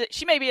may be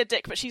a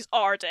dick, but she's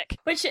our dick,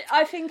 which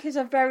I think is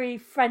a very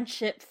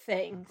friendship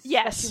thing.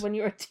 Yes, when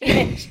you're a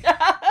teenager.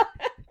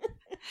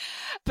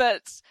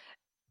 but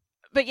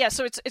yeah,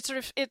 so it's sort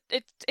of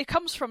it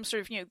comes from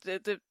sort of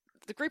the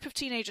group of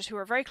teenagers who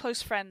are very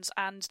close friends,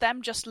 and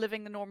them just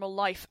living the normal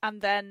life,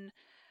 and then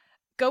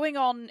going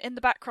on in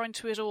the background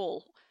to it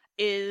all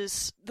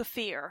is the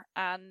fear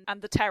and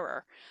the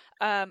terror.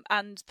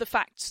 And the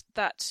fact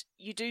that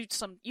you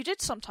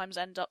did sometimes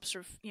end up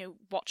sort of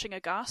watching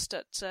aghast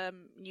at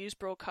news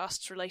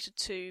broadcasts related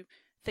to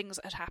things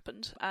that had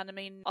happened. And I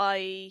mean,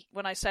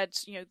 when I said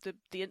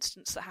the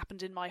instance that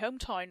happened in my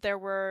hometown, there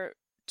were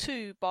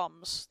 2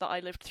 bombs that I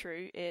lived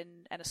through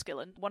in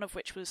Enniskillen. One of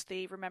which was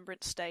the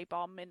Remembrance Day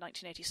bomb in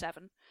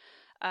 1987.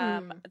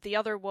 The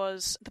other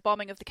was the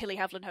bombing of the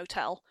Killyhavlin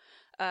Hotel,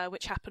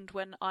 which happened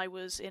when I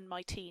was in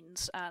my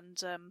teens,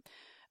 and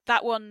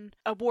that one,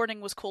 a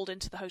warning was called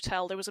into the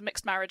hotel. There was a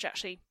mixed marriage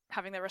actually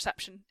having their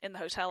reception in the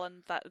hotel,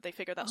 and that they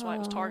figured that's why it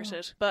was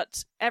targeted.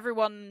 But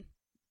everyone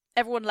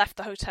left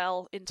the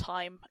hotel in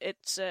time. It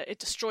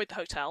destroyed the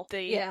hotel.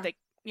 The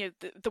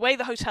way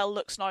the hotel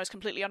looks now is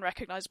completely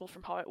unrecognisable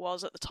from how it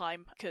was at the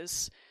time,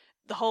 because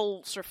the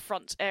whole sort of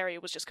front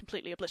area was just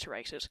completely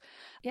obliterated.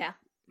 Yeah.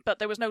 But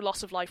there was no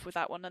loss of life with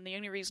that one, and the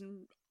only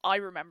reason I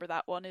remember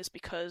that one is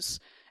because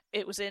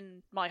it was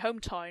in my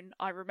hometown.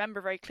 I remember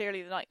very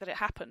clearly the night that it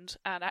happened,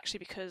 and actually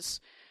because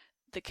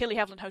the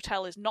Killyhavlin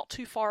Hotel is not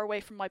too far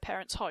away from my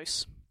parents'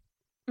 house.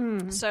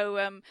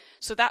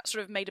 So that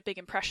sort of made a big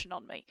impression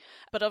on me.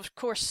 But of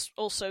course,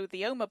 also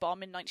the Omagh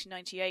bomb in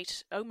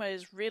 1998. Omagh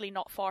is really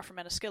not far from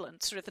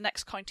Enniskillen, sort of the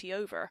next county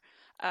over.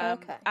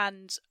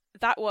 And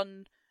that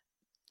one,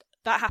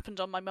 that happened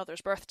on my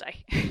mother's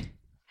birthday.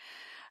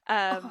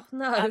 Oh,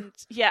 no.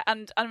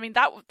 And I mean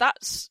that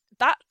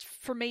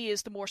for me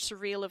is the more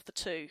surreal of the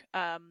two.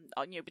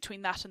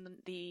 Between that and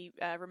the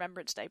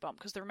Remembrance Day bomb,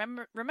 because the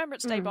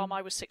Remembrance Day bomb,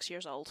 I was 6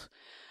 years old,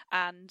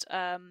 and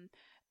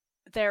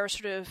there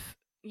sort of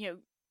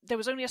there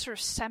was only a sort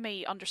of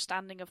semi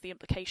understanding of the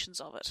implications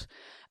of it,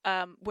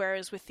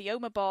 whereas with the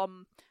Omagh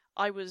bomb,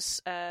 I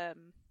was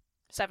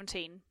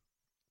 17.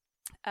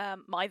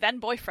 My then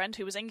boyfriend,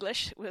 who was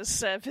English,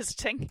 was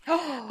visiting,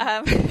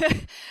 and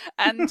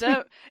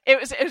it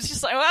was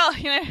just like, well,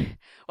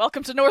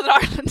 welcome to Northern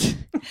Ireland.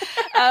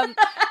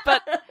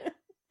 But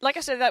like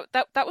I said,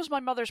 that was my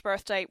mother's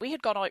birthday. We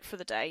had gone out for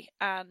the day,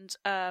 and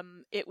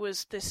it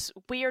was this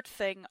weird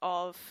thing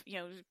of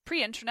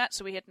pre-internet,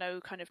 so we had no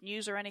kind of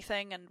news or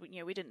anything, and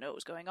we didn't know what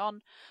was going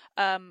on.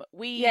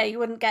 You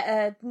wouldn't get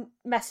a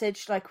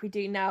message like we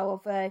do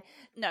now of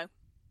no.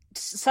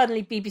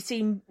 Suddenly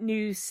BBC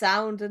News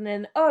sound, and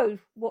then, oh,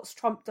 what's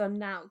Trump done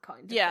now,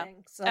 kind of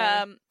thing. So,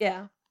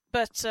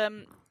 But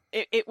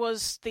it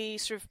was the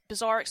sort of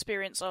bizarre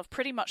experience of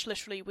pretty much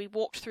literally we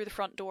walked through the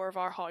front door of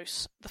our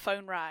house, the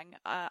phone rang,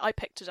 I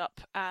picked it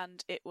up,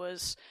 and it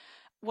was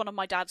one of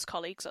my dad's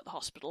colleagues at the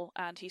hospital,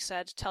 and he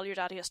said, tell your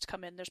dad he has to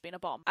come in, there's been a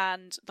bomb.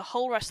 And the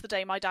whole rest of the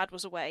day my dad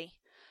was away,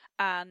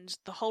 and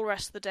the whole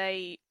rest of the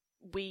day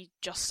we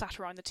just sat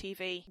around the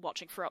TV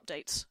watching for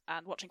updates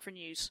and watching for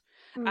news.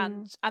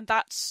 And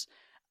that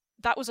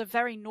was a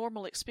very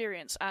normal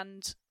experience,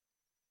 and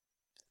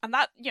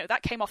that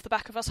that came off the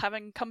back of us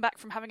having come back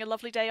from having a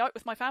lovely day out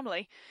with my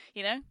family,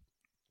 Yeah.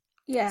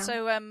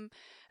 So I mean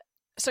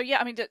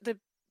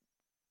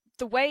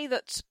the way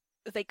that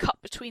they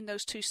cut between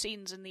those two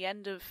scenes in the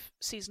end of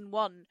season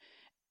 1,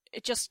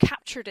 it just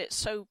captured it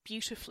so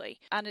beautifully,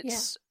 and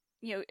it's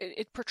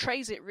it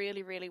portrays it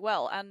really, really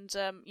well. And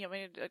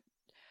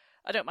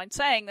I don't mind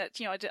saying that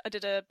I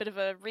did a bit of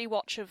a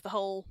rewatch of the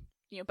whole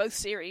both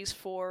series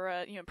for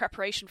in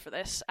preparation for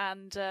this,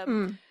 and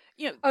oh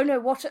no,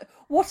 what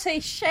a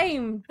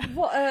shame,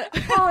 what a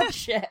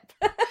hardship.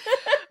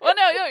 Well,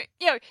 no,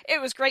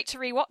 it was great to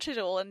rewatch it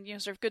all, and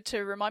sort of good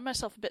to remind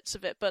myself bits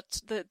of it. But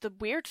the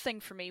weird thing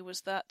for me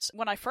was that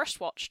when I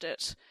first watched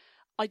it,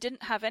 I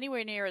didn't have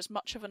anywhere near as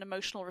much of an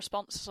emotional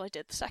response as I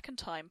did the second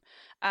time,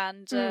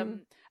 and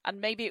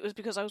maybe it was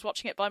because I was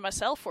watching it by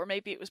myself, or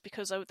maybe it was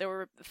because there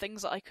were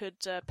things that I could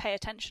pay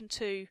attention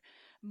to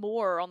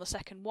more on the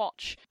second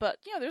watch. But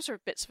those are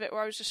bits of it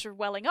where I was just sort of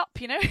welling up,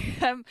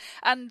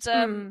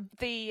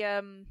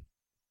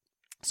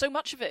 so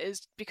much of it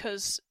is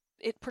because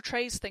it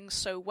portrays things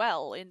so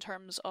well in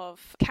terms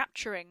of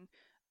capturing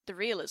the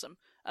realism.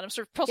 And I'm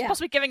sort of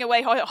possibly giving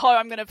away how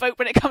I'm going to vote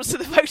when it comes to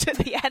the vote at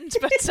the end,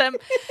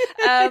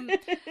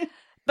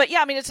 but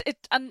yeah, I mean,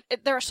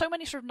 there are so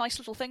many sort of nice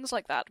little things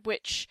like that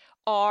which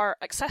are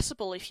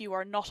accessible if you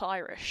are not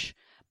Irish,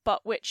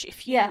 but which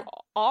if you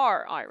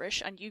are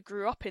Irish and you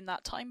grew up in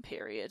that time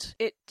period,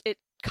 it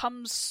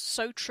comes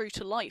so true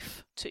to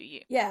life to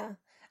you. Yeah.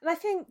 And I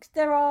think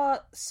there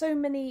are so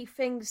many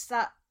things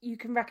that you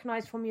can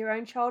recognise from your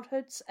own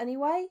childhoods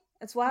anyway,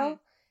 as well.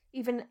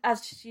 Even,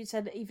 as you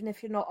said, even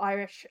if you're not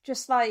Irish.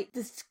 Just like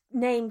this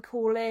name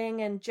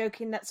calling and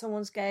joking that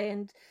someone's gay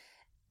and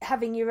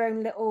having your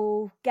own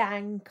little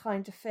gang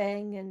kind of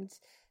thing and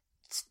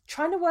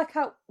trying to work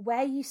out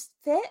where you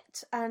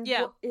fit and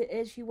what it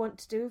is you want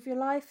to do with your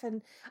life.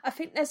 And I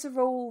think those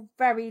are all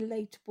very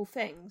relatable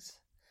things.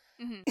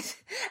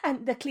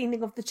 And the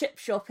cleaning of the chip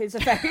shop is a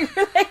very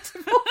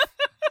relatable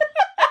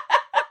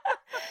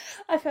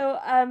I feel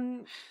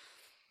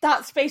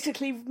that's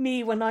basically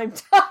me when I'm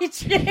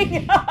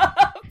tidying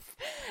up.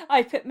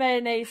 I put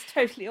mayonnaise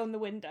totally on the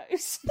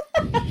windows.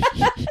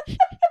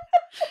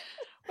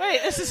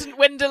 Wait, this isn't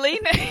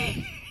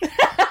Windolini.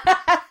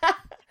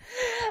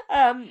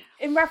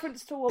 In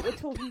reference to what we're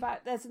talking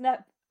about, there's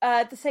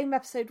the same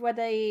episode where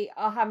they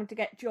are having to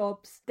get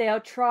jobs. They are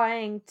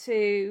trying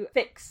to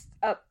fix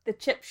up the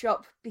chip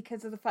shop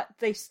because of the fact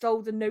they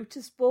stole the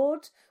notice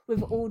board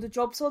with all the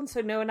jobs on,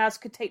 so no one else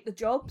could take the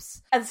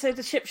jobs. And so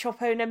the chip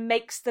shop owner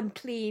makes them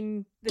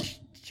clean the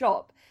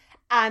shop.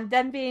 And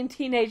them being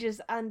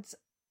teenagers, and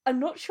I'm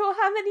not sure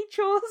how many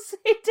chores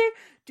they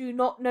do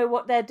not know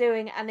what they're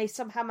doing, and they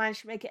somehow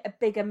manage to make it a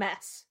bigger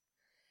mess.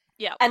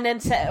 Yeah. And then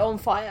set it on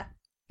fire.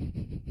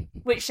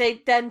 Which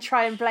they then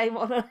try and blame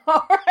on a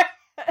horror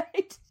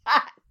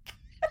attack.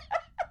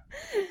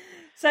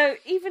 So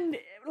even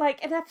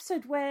like an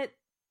episode where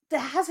there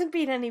hasn't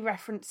been any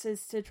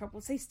references to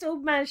Troubles, they still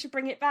managed to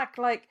bring it back.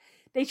 Like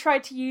they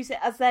tried to use it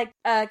as their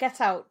get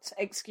out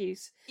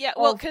excuse. Yeah,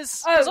 well,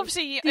 because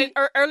obviously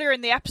earlier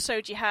in the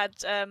episode you had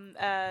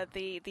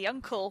the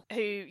uncle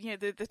who,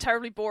 the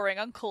terribly boring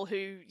uncle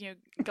who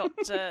got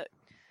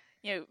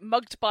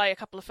mugged by a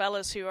couple of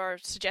fellas who are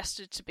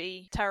suggested to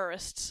be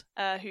terrorists,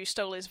 who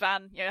stole his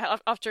van,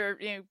 after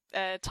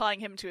tying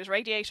him to his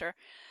radiator,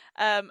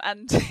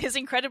 and his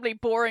incredibly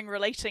boring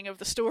relating of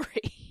the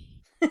story.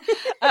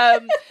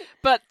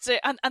 But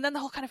then the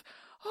whole kind of,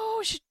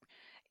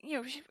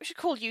 we should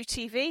call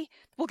UTV.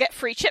 We'll get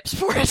free chips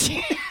for it.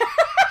 and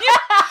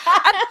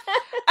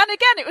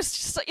again, it was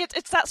just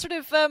it's that sort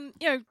of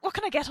what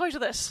can I get out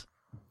of this?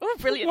 Oh,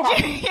 brilliant!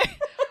 Yeah.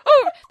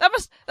 Oh, that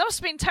must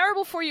have been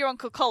terrible for you,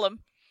 Uncle Colum.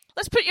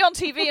 Let's put you on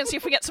TV and see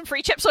if we get some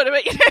free chips out of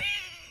it.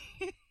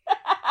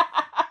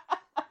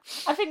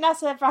 I think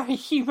that's a very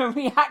human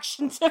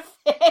reaction to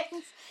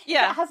things.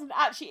 Yeah, if it hasn't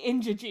actually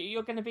injured you,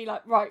 you're going to be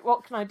like, right,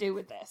 what can I do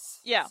with this?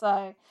 Yeah.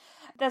 So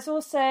there's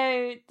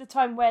also the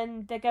time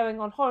when they're going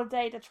on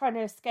holiday. They're trying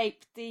to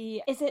escape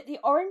is it the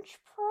Orange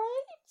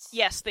Parade?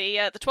 Yes, the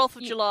 12th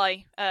of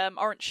July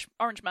Orange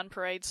Man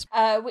parades,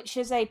 which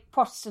is a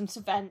Protestant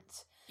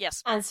event.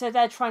 Yes. And so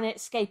they're trying to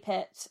escape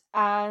it,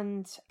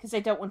 and because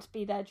they don't want to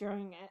be there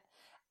during it.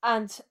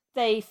 And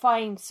they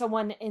find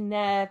someone in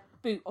their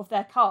boot of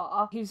their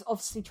car who's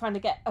obviously trying to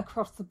get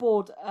across the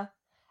border,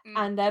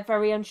 and they're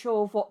very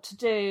unsure of what to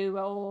do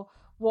or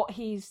what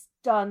he's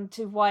done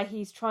to why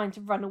he's trying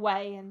to run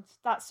away and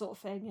that sort of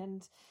thing.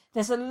 And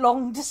there's a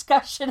long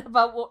discussion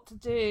about what to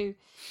do.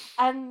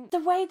 And the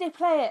way they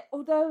play it,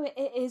 although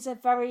it is a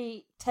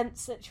very tense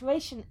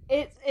situation,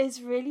 it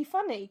is really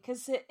funny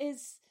because it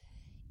is...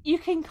 You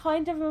can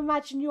kind of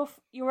imagine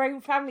your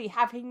own family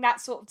having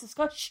that sort of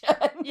discussion.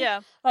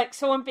 Yeah. Like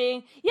someone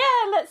being, yeah,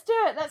 let's do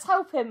it, let's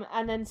help him.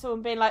 And then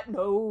someone being like,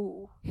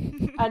 no.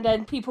 And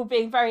then people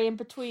being very in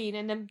between,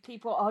 and then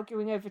people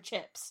arguing over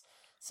chips.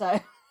 So...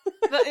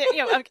 But,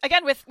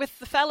 again, with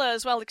the fella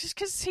as well,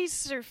 because he's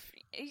so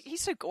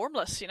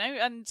gormless,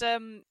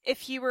 and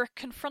if you were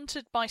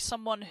confronted by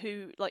someone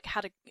who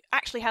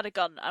actually had a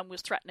gun and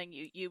was threatening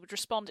you, you would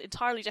respond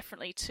entirely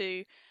differently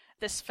to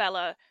this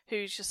fella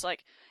who's just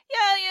like,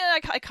 yeah,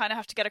 I kind of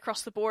have to get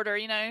across the border,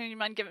 you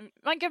mind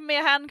giving me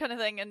a hand, kind of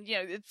thing, and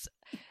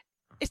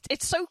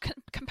it's so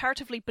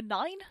comparatively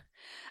benign.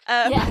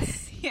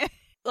 Yes. Yeah.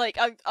 Like,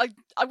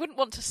 I wouldn't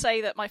want to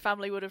say that my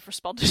family would have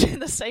responded in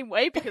the same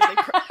way, because they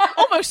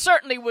almost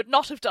certainly would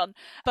not have done.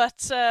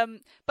 But no,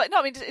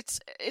 I mean,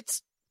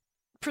 it's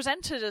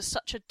presented as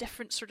such a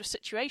different sort of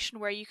situation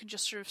where you can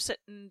just sort of sit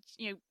and,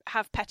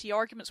 have petty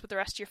arguments with the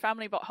rest of your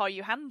family about how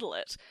you handle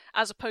it,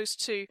 as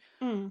opposed to,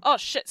 oh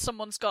shit,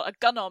 someone's got a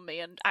gun on me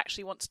and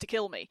actually wants to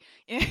kill me.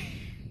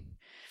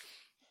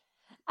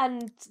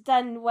 And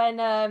then when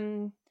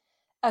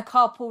a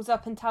car pulls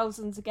up and tells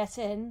them to get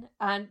in,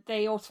 and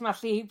they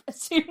automatically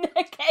assume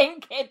they're getting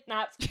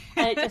kidnapped,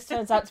 and it just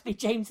turns out to be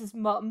James's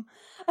mum.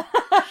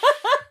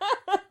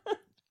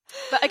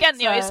 But again,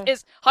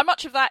 is how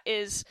much of that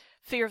is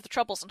fear of the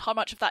Troubles, and how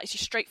much of that is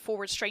just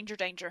straightforward stranger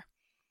danger?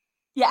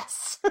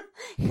 Yes,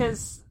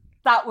 because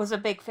that was a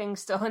big thing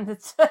still in the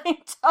same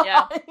time.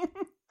 Yeah.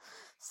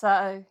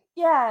 So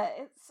yeah,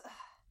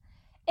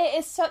 it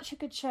is such a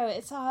good show.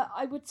 It's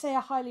I would say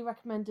a highly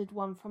recommended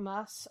one from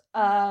us.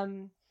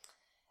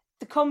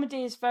 The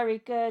comedy is very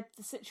good.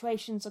 The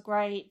situations are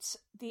great.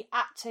 The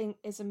acting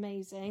is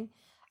amazing.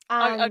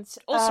 And I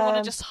also want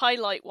to just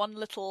highlight one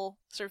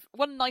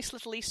nice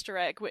little Easter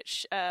egg,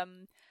 which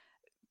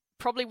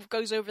probably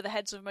goes over the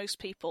heads of most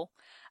people.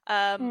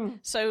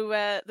 So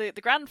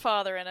the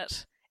grandfather in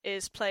it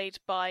is played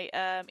by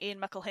Ian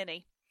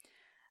McElhinney,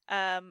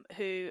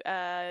 who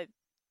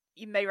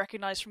you may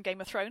recognise from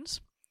Game of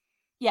Thrones.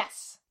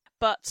 Yes.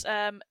 But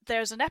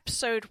there's an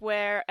episode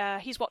where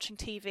he's watching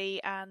TV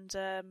and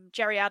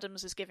Gerry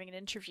Adams is giving an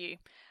interview.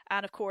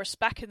 And of course,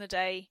 back in the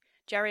day,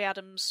 Gerry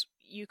Adams,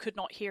 you could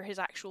not hear his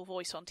actual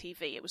voice on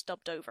TV. It was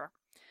dubbed over.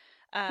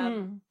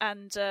 And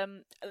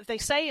they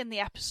say in the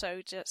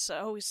episode, it's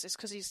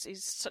because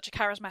he's such a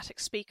charismatic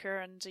speaker,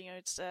 and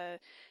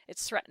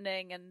it's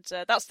threatening, and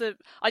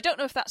I don't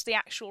know if that's the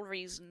actual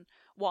reason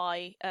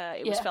why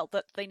it was felt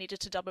that they needed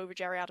to dub over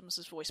Gerry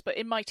Adams's voice. But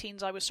in my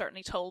teens, I was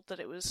certainly told that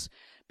it was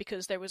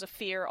because there was a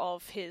fear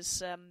of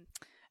his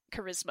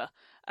charisma,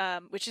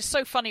 which is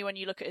so funny when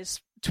you look at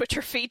his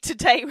Twitter feed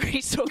today, where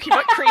he's talking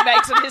about cream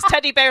eggs and his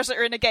teddy bears that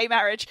are in a gay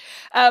marriage.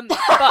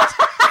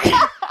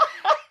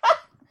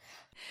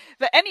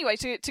 But anyway,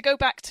 to go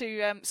back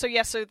to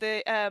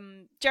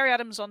the Gerry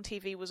Adams on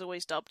TV was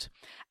always dubbed,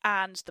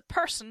 and the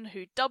person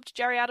who dubbed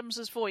Gerry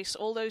Adams's voice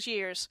all those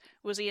years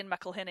was Ian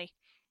McElhinney.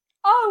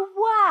 Oh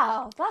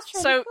wow, that's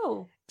really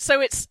cool. So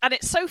it's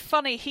so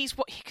funny.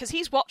 Because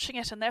he's watching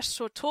it, and they're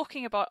sort of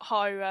talking about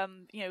how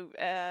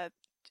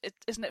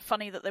isn't it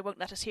funny that they won't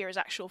let us hear his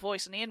actual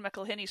voice? And Ian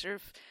McElhinney sort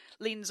of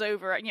leans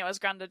over, as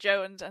Granda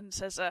Joe, and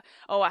says,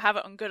 "Oh, I have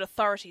it on good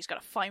authority. He's got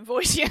a fine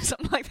voice,"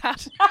 something like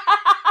that.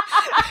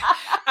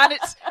 And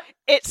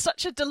it's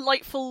such a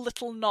delightful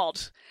little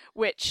nod,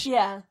 which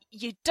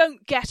you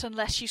don't get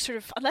unless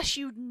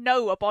you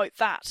know about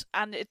that,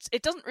 and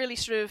it doesn't really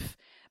sort of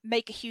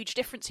make a huge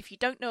difference if you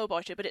don't know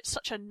about it, but it's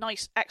such a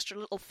nice extra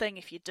little thing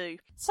if you do.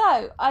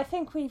 So I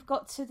think we've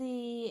got to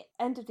the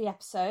end of the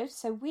episode,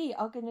 so we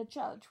are going to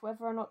judge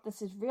whether or not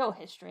this is real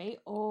history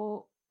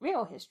or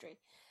real history.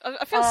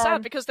 I feel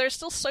sad because there's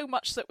still so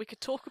much that we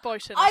could talk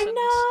about in it.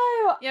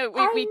 I know.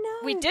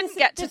 We didn't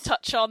get to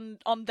touch on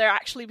there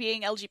actually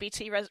being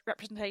LGBT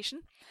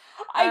representation.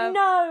 I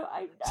know.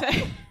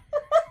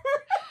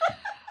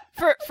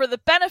 For the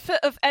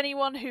benefit of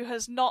anyone who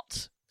has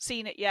not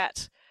seen it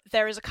yet,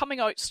 there is a coming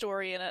out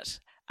story in it,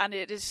 and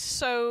it is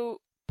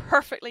so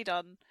perfectly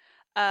done.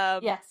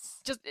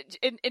 Yes. Just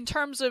in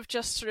terms of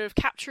just sort of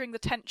capturing the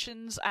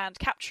tensions and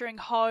capturing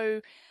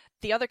how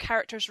the other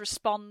characters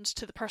respond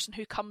to the person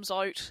who comes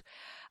out,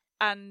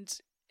 and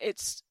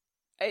it's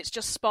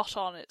just spot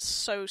on. It's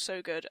so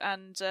good.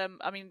 And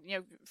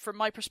from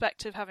my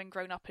perspective, having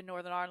grown up in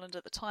Northern Ireland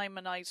at the time,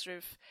 and I sort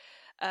of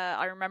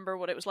I remember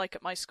what it was like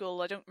at my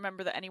school. I don't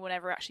remember that anyone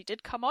ever actually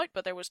did come out,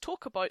 but there was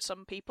talk about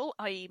some people,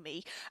 i.e.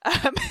 me.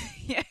 And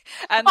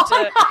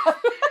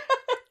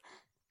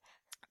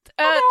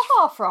they're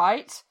half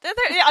right.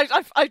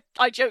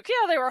 I joke.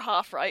 Yeah, they were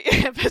half right.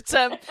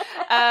 So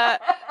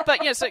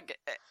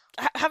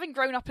having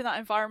grown up in that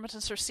environment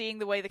and sort of seeing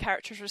the way the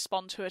characters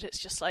respond to it, it's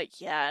just like,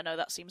 yeah, no,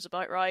 that seems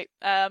about right.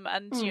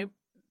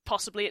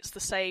 Possibly it's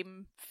the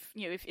same.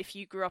 If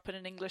you grew up in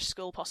an English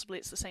school, possibly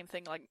it's the same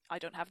thing. Like, I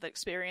don't have the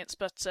experience,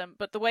 but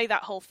the way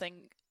that whole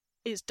thing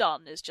is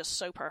done is just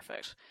so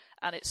perfect,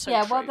 and it's so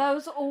true. Well, there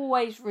was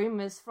always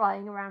rumours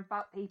flying around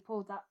about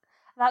people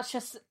that's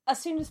just, as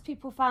soon as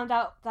people found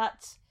out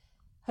that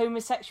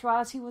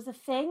homosexuality was a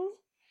thing,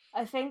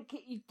 I think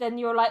then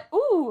you're like,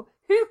 ooh,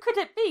 who could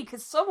it be?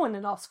 Because someone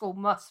in our school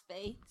must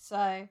be.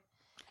 So,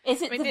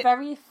 is it the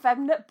very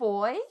effeminate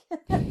boy?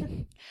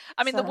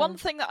 The one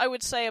thing that I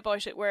would say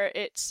about it, where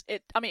it's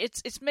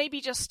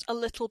maybe just a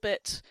little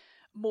bit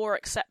more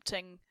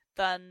accepting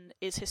than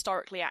is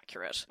historically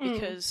accurate,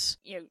 because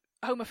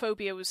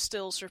homophobia was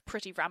still sort of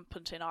pretty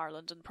rampant in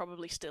Ireland, and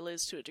probably still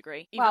is to a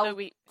degree. Even though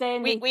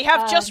we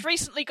have just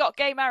recently got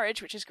gay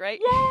marriage, which is great.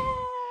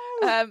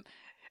 Yay!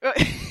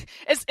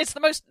 It's the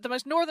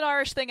most Northern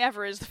Irish thing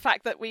ever, is the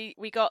fact that we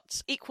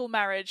got equal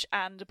marriage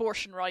and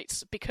abortion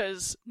rights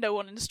because no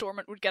one in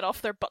Stormont would get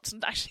off their butts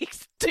and actually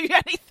do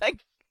anything.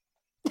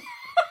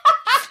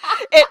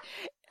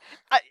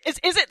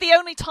 Is it the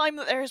only time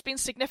that there has been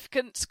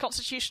significant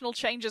constitutional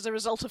change as a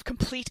result of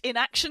complete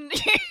inaction?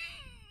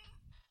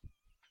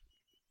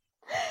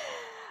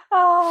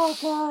 Oh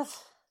God.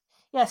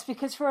 Yes,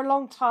 because for a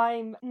long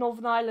time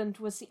Northern Ireland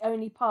was the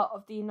only part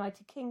of the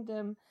United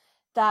Kingdom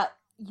that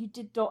you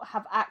did not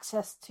have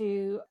access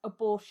to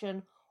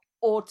abortion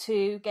or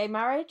to gay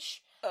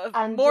marriage.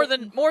 And more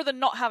than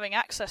not having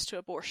access to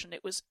abortion,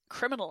 it was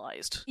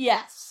criminalised.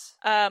 Yes.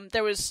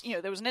 There was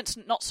an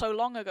incident not so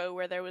long ago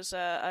where there was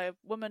a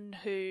woman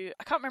who,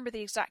 I can't remember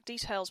the exact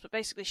details, but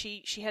basically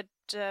she'd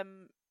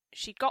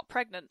got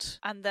pregnant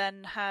and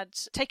then had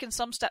taken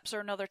some steps or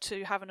another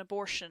to have an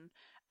abortion,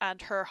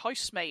 and her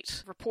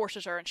housemate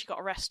reported her and she got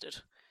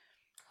arrested.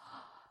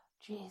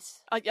 Jeez.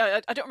 I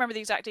don't remember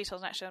the exact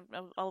details, and actually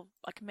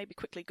I can maybe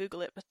quickly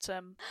Google it, but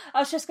I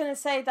was just going to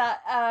say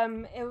that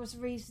it was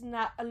the reason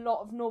that a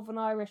lot of Northern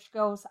Irish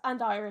girls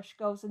and Irish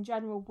girls in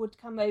general would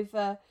come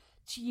over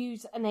to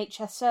use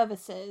NHS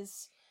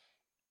services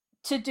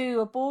to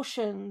do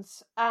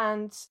abortions,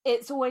 and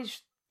it's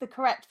always the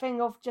correct thing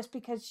of just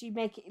because you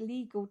make it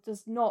illegal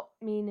does not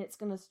mean it's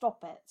going to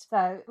stop it.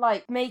 So,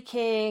 like,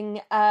 making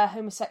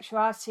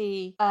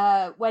homosexuality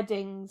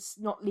weddings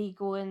not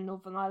legal in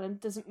Northern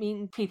Ireland doesn't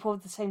mean people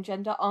of the same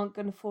gender aren't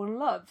going to fall in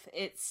love.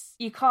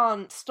 You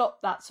can't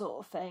stop that sort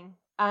of thing.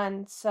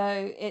 And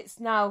so it's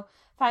now,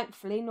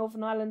 thankfully,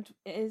 Northern Ireland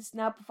is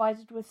now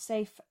provided with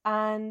safe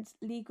and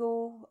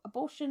legal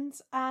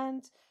abortions,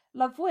 and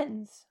love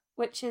wins,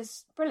 which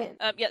is brilliant.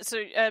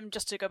 So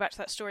just to go back to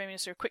that story, I mean,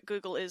 so a quick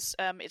Google is,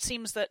 it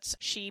seems that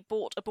she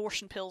bought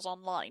abortion pills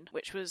online,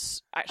 which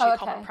was actually a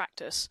common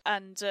practice.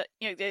 And,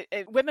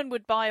 women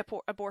would buy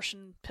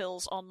abortion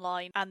pills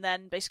online and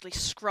then basically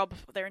scrub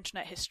their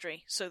internet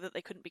history so that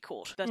they couldn't be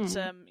caught. But,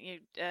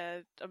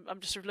 I'm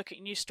just sort of looking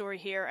at a news story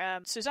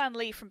here. Suzanne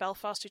Lee from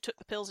Belfast, who took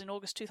the pills in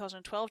August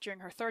 2012 during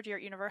her third year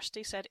at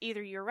university, said,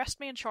 "Either you arrest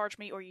me and charge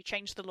me or you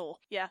change the law."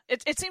 Yeah,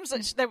 it seems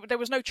that there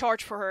was no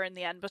charge for her in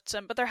the end,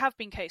 but there have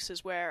been cases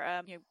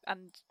where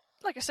and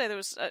like I say, there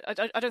was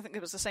I don't think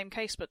it was the same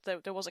case, but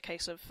there was a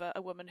case of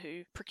a woman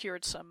who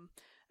procured some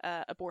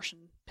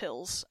abortion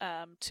pills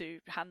to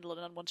handle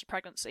an unwanted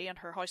pregnancy, and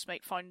her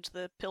housemate found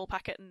the pill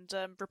packet and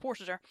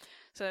reported her.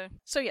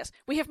 So yes,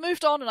 we have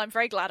moved on, and I'm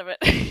very glad of it.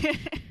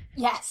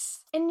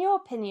 Yes. In your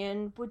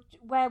opinion,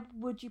 where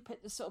would you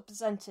put the sort of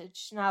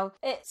percentage? Now,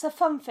 it's a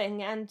fun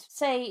thing, and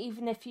say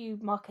even if you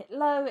mark it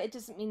low, it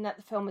doesn't mean that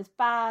the film is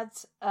bad,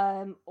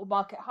 or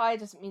mark it high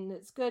doesn't mean that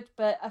it's good,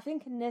 but I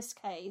think in this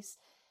case,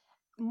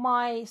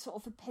 my sort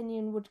of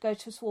opinion would go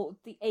to sort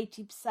of the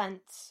 80%,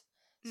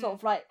 sort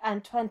of like,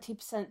 and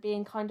 20%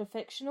 being kind of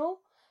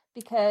fictional,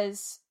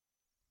 because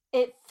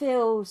it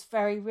feels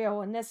very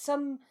real, and there's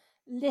some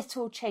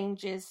little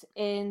changes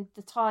in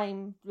the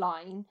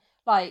timeline,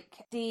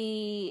 like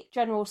the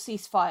general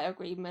ceasefire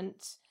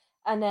agreement,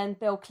 and then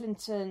Bill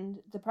Clinton,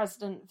 the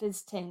president,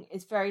 visiting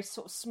is very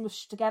sort of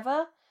smushed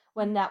together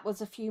when that was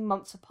a few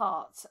months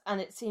apart, and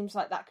it seems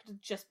like that could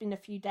have just been a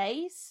few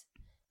days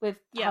with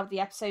how the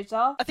episodes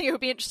are. I think it would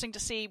be interesting to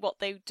see what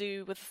they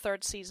do with the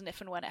third season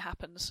if and when it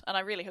happens, and I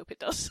really hope it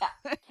does.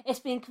 Yeah. It's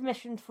being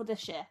commissioned for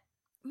this year.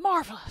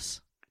 Marvellous!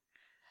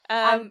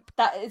 And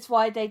that is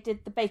why they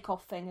did the Bake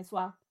Off thing as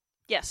well.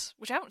 Yes,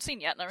 which I haven't seen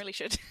yet, and I really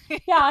should.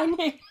 Yeah, I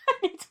need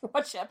to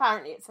watch it.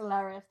 Apparently it's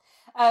hilarious.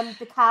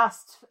 The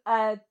cast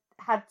had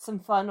some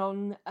fun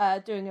on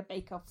doing a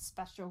Bake Off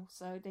special,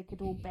 so they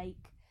could all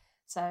bake.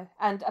 So,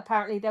 and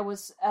apparently there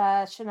was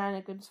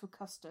shenanigans with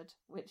custard,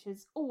 which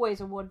is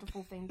always a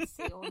wonderful thing to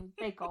see on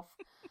Bake Off.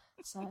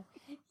 So,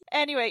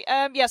 anyway,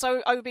 yes,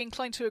 I would be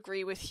inclined to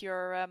agree with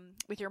your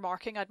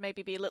marking. I'd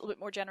maybe be a little bit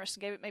more generous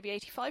and gave it maybe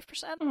 85%.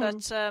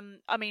 But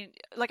I mean,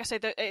 like I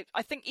say,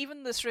 I think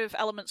even the sort of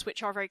elements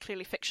which are very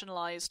clearly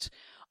fictionalized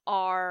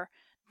are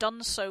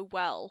done so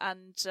well,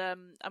 and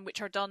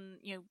which are done,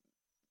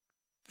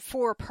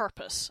 for a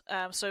purpose.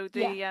 So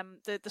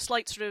the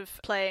slight sort of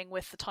playing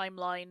with the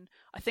timeline,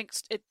 I think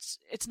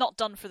it's not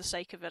done for the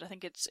sake of it. I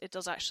think it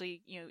does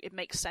actually, it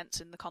makes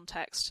sense in the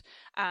context,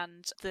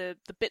 and the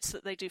bits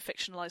that they do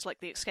fictionalize,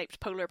 like the escaped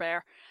polar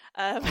bear,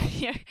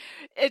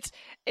 it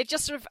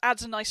just sort of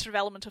adds a nice sort of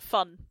element of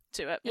fun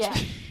to it. Yeah.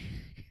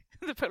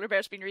 The polar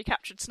bear's been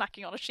recaptured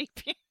snacking on a sheep.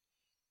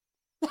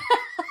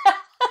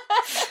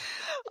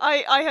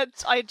 I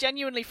had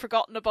genuinely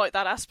forgotten about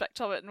that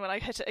aspect of it, and when I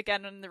hit it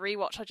again in the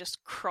rewatch, I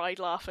just cried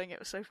laughing. It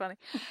was so funny.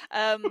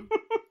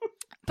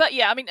 But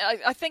yeah, I mean,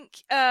 I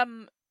think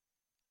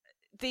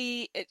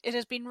it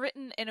has been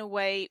written in a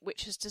way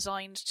which is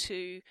designed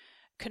to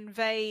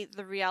convey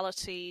the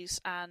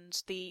realities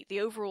and the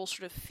overall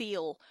sort of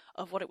feel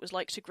of what it was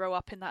like to grow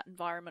up in that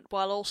environment,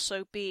 while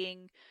also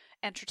being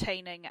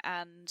entertaining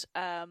and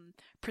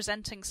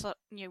presenting stuff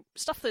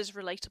that is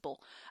relatable,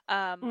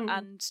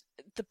 and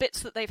the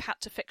bits that they've had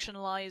to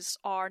fictionalize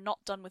are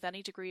not done with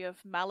any degree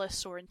of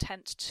malice or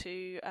intent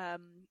to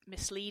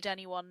mislead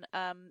anyone.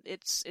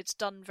 It's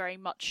done very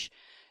much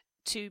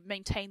to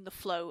maintain the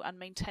flow and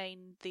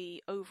maintain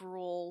the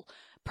overall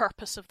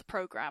purpose of the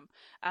program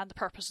and the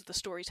purpose of the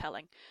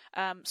storytelling.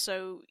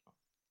 So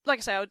like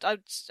I say,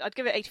 I'd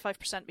give it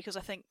 85%, because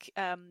I think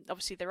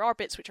obviously there are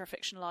bits which are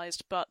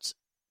fictionalized, but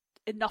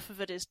enough of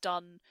it is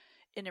done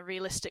in a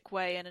realistic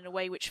way and in a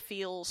way which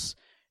feels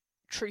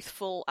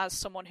truthful as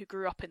someone who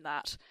grew up in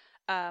that,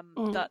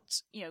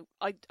 that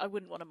I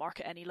wouldn't want to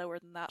mark it any lower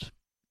than that.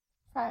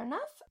 Fair enough.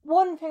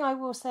 One thing I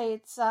will say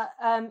is that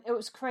it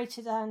was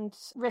created and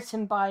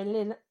written by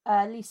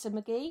Lisa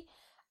McGee,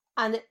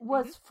 and it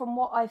was, from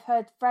what I've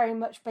heard, very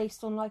much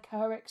based on like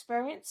her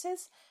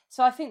experiences.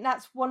 So I think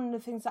that's one of the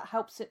things that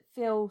helps it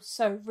feel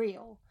so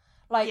real.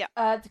 Like,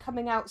 the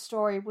coming out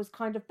story was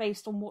kind of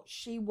based on what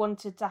she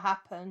wanted to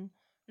happen,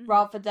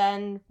 rather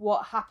than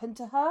what happened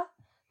to her.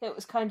 It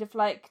was kind of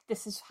like,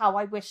 this is how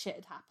I wish it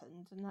had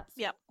happened, and that's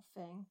the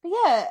thing. But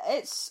yeah,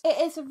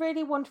 it is a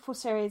really wonderful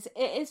series.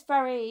 It is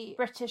very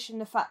British in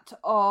the fact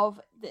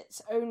of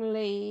it's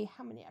only,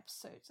 how many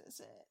episodes is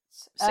it?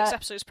 6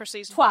 episodes per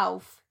season.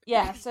 12.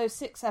 Yeah, so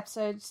 6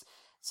 episodes.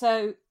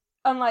 So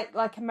unlike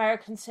like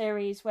American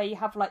series where you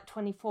have like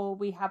 24,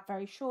 we have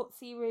very short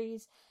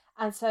series.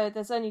 And so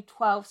there's only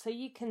 12, so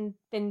you can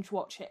binge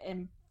watch it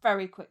in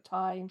very quick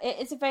time. It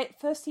is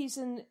first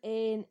season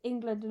in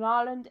England and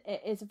Ireland.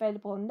 It is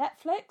available on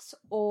Netflix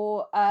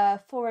or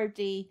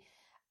 4OD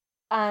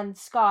and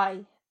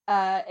Sky.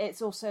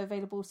 It's also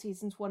available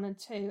seasons 1 and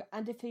 2.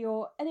 And if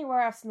you're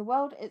anywhere else in the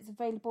world, it's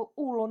available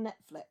all on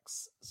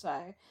Netflix.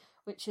 So,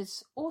 which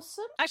is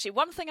awesome. Actually,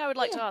 one thing I would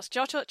like to ask,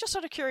 just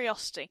out of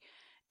curiosity,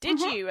 did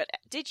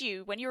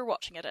you, when you were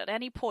watching it, at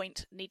any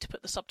point need to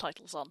put the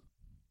subtitles on?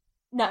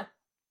 No.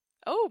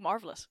 Oh,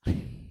 marvellous.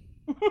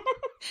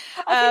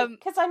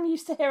 Because I'm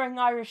used to hearing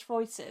Irish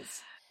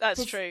voices.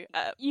 That's true.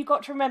 You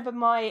got to remember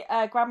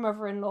my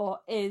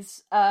grandmother-in-law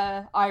is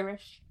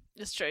Irish.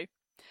 It's true.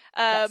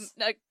 Yes.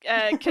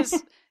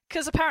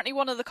 Because apparently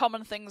one of the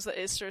common things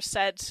that is sort of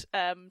said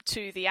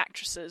to the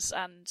actresses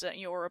and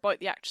or about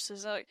the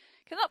actresses,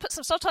 can that put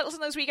some subtitles in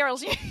those wee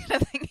girls? I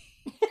think.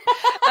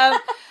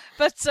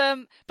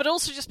 But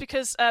also just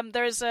because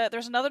there's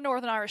another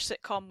Northern Irish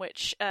sitcom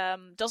which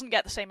doesn't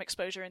get the same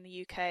exposure in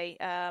the UK,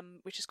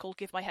 which is called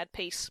Give My Head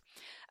Peace,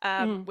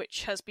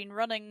 which has been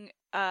running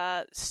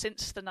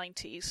since the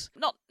 90s.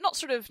 Not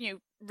sort of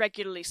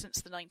regularly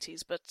since the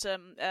 90s, but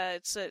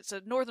it's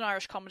a Northern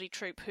Irish comedy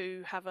troupe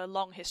who have a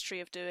long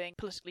history of doing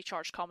politically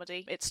charged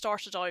comedy. It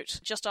started out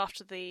just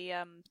after the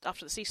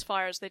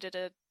ceasefires. They did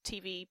a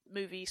TV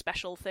movie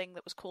special thing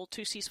that was called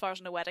Two Ceasefires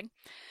and a Wedding.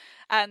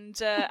 And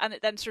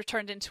it then sort of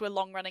turned into a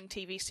long-running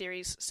TV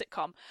series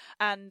sitcom.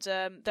 And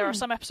there are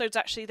some episodes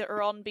actually that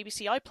are on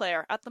BBC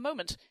iPlayer at the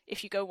moment.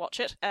 If you go watch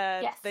it,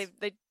 yes.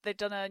 they've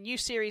done a new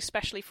series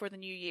specially for the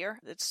new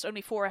year. It's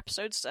only 4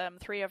 episodes.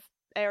 3 have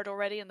aired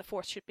already, and the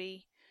 4th should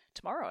be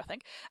tomorrow, I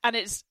think. And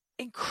it's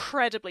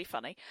incredibly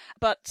funny,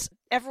 but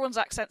everyone's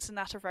accents in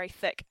that are very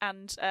thick.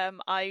 And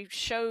I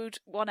showed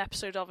one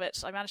episode of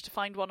it. I managed to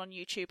find one on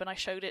YouTube, and I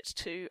showed it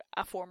to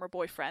a former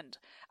boyfriend,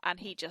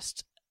 and he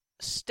just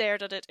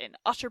stared at it in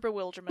utter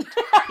bewilderment.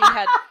 He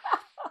had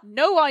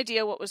no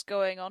idea what was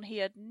going on. He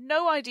had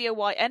no idea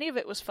why any of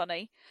it was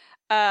funny.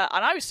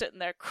 And I was sitting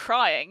there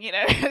crying,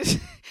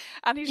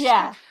 and he's just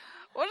like,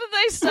 what did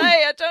they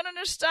say? I don't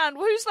understand.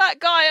 Who's that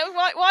guy?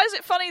 Why is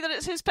it funny that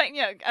it's his pain?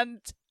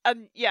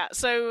 And yeah,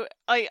 so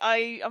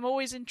I'm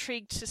always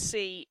intrigued to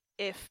see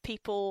if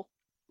people,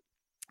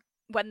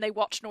 when they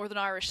watch Northern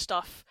Irish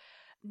stuff,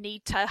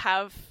 need to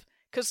have...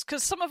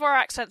 Because some of our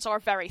accents are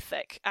very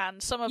thick,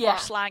 and some of our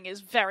slang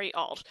is very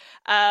odd.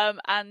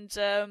 James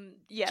so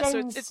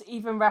it's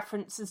even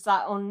references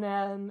that on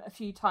a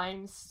few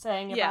times,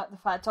 saying about the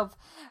fact of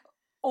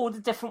all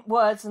the different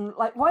words, and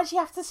like, why do you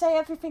have to say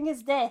everything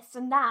is this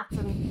and that?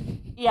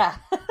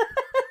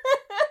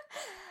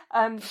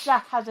 And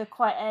Jack had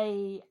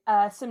quite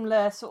a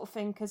similar sort of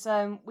thing, because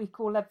we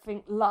call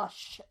everything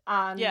lush,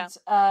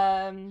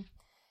 and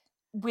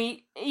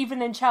we,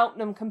 even in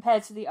Cheltenham,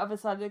 compared to the other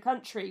side of the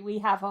country, we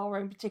have our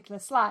own particular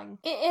slang.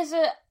 It is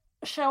a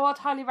show I'd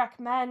highly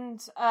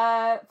recommend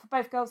for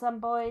both girls and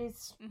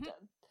boys. Mm-hmm.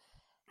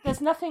 There's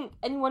nothing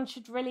anyone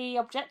should really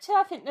object to.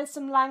 I think there's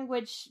some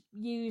language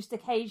used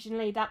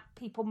occasionally that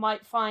people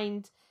might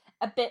find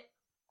a bit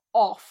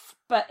off,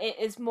 but it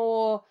is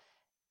more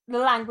the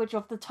language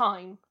of the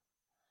time.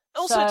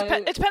 Also,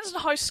 it depends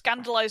on how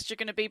scandalised you're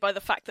going to be by the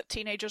fact that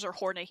teenagers are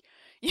horny.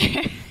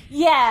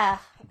 Yeah.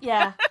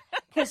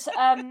 Because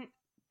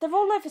they're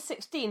all over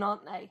 16,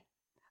 aren't they?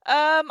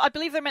 I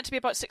believe they're meant to be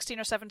about 16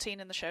 or 17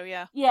 in the show,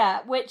 yeah.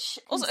 Yeah, which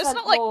also,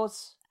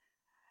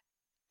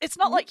 it's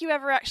not like you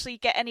ever actually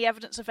get any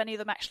evidence of any of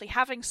them actually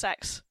having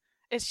sex.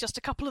 It's just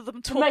a couple of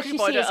them talking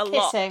about it a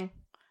lot.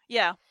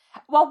 Yeah.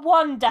 Well,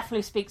 one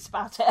definitely speaks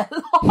about it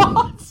a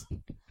lot.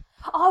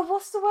 Oh,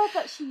 what's the word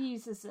that she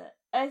uses it?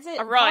 Is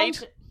it a ride?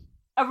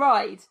 A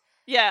ride.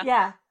 Yeah.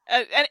 Yeah.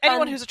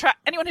 Anyone who's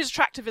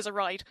attractive is a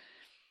ride.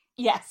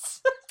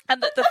 Yes.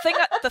 And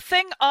the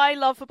thing I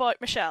love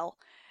about Michelle,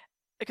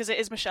 because it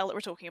is Michelle that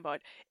we're talking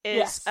about,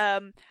 is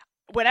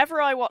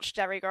whenever I watch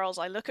Derry Girls,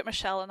 I look at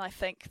Michelle and I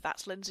think,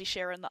 that's Lindsay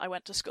Sheeran that I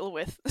went to school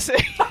with.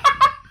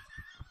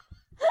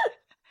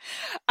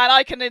 And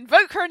I can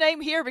invoke her name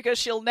here because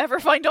she'll never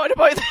find out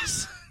about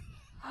this.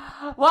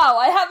 Wow,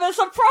 I have a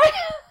surprise!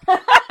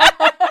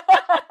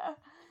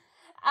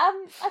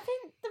 I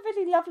think the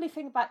really lovely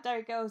thing about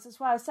Derry Girls as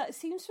well is that it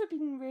seems to have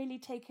been really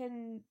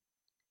taken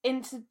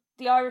into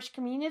the Irish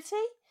community.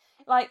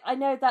 Like, I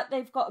know that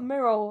they've got a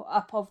mural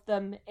up of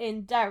them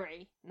in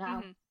Derry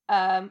now,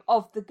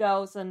 of the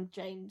girls and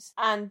James,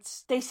 and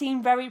they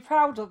seem very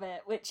proud of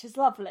it, which is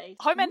lovely.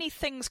 How many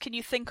things can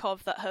you think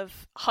of that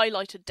have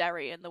highlighted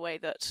Derry in the way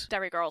that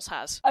Derry Girls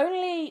has?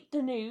 Only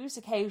the news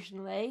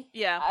occasionally.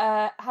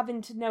 Yeah.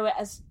 Having to know it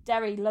as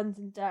Derry,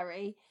 London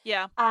Derry.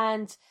 Yeah.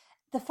 And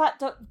the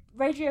fact that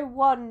Radio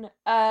 1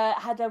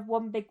 had a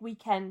one big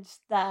weekend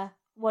there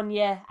one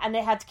year, and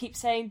they had to keep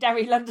saying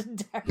Derry, London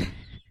Derry.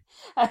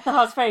 And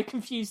I was very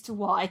confused to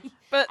why.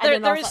 But there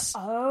is...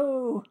 Like,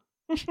 oh...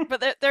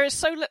 But there is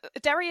so...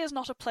 Derry is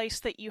not a place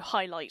that you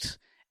highlight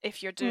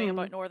if you're doing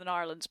about Northern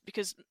Ireland,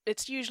 because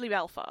it's usually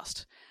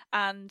Belfast.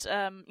 And,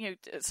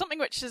 something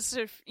which is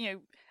sort of,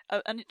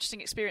 an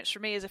interesting experience for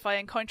me is if I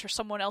encounter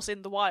someone else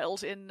in the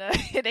wild in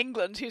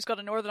England who's got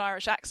a Northern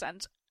Irish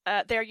accent,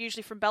 they're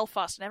usually from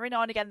Belfast, and every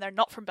now and again they're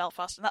not from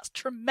Belfast, and that's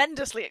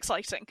tremendously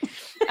exciting.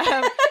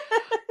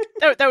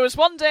 There was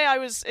one day I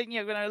was,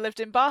 when I lived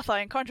in Bath, I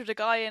encountered a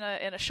guy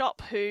in a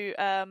shop who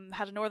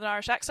had a Northern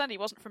Irish accent. He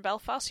wasn't from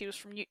Belfast. He was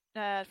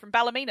from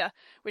Ballymena,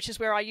 which is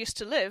where I used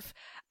to live.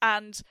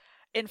 And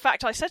in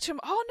fact, I said to him,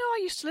 "Oh no, I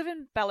used to live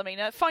in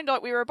Ballymena." Find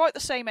out we were about the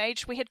same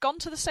age. We had gone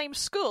to the same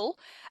school,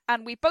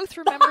 and we both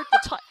remembered the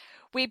time.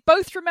 We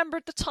both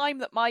remembered the time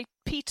that my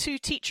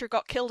P2 teacher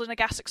got killed in a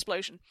gas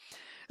explosion.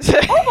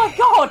 Oh my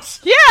god!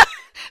 Yeah.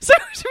 So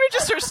we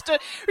just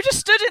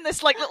stood in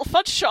this like little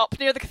fudge shop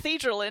near the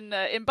cathedral in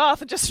Bath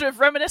and just sort of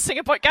reminiscing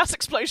about gas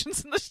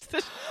explosions, and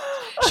the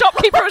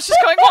shopkeeper was just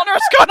going, "What on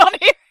earth's going on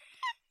here?"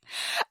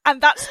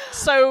 And that's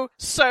so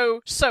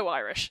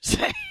Irish.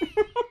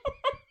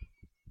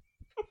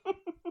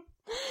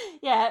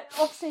 Yeah,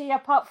 obviously,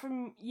 apart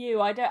from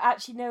you, I don't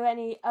actually know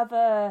any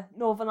other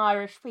Northern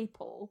Irish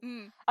people.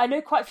 I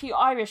know quite a few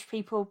Irish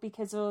people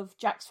because of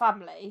Jack's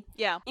family.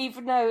 Yeah.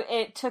 Even though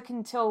it took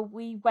until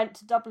we went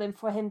to Dublin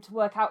for him to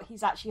work out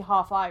he's actually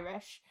half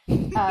Irish,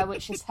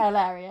 which is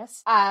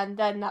hilarious. And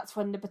then that's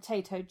when the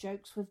potato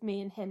jokes with me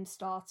and him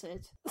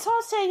started. So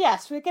I'll say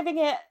yes, we're giving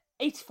it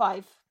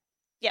 85.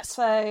 Yes.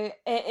 So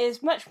it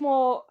is much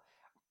more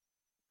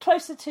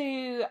closer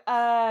to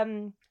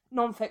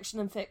non-fiction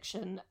and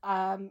fiction,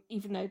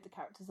 even though the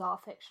characters are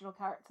fictional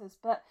characters,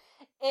 but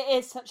it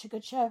is such a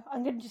good show.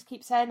 I'm going to just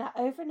keep saying that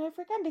over and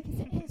over again because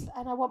it is,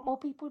 and I want more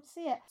people to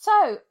see it.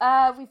 So,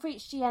 we've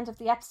reached the end of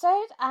the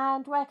episode,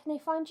 and where can they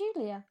find you,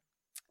 Leah?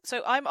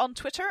 So I'm on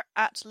Twitter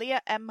at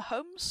Leah M.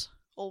 Holmes,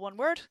 all one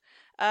word.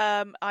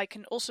 I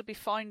can also be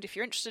found, if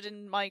you're interested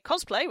in my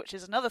cosplay, which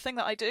is another thing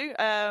that I do,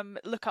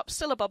 look up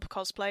Syllabub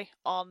Cosplay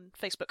on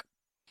Facebook.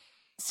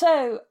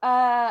 So,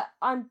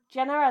 I'm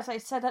Jenna, as I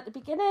said at the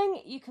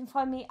beginning. You can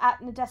find me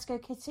at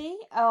Nadesco Kitty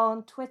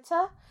on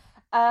Twitter.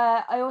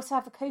 I also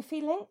have a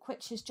Ko-fi link,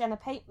 which is Jenna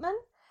Pateman.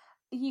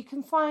 You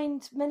can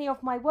find many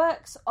of my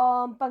works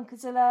on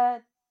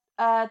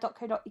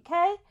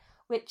bunkerzilla.co.uk,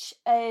 which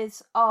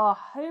is our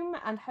home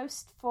and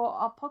host for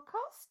our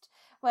podcast,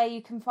 where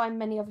you can find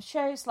many other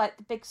shows like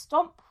The Big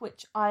Stomp,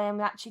 which I am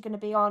actually going to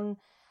be on.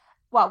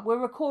 Well, we're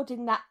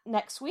recording that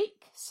next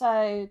week,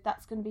 so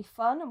that's going to be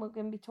fun, and we're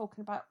going to be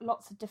talking about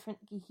lots of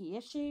different geeky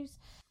issues.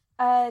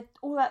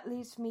 All that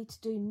leaves me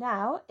to do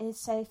now is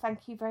say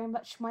thank you very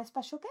much to my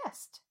special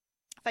guest.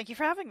 Thank you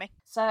for having me.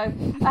 So,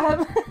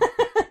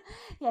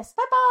 yes,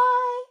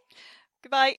 bye-bye! Goodbye.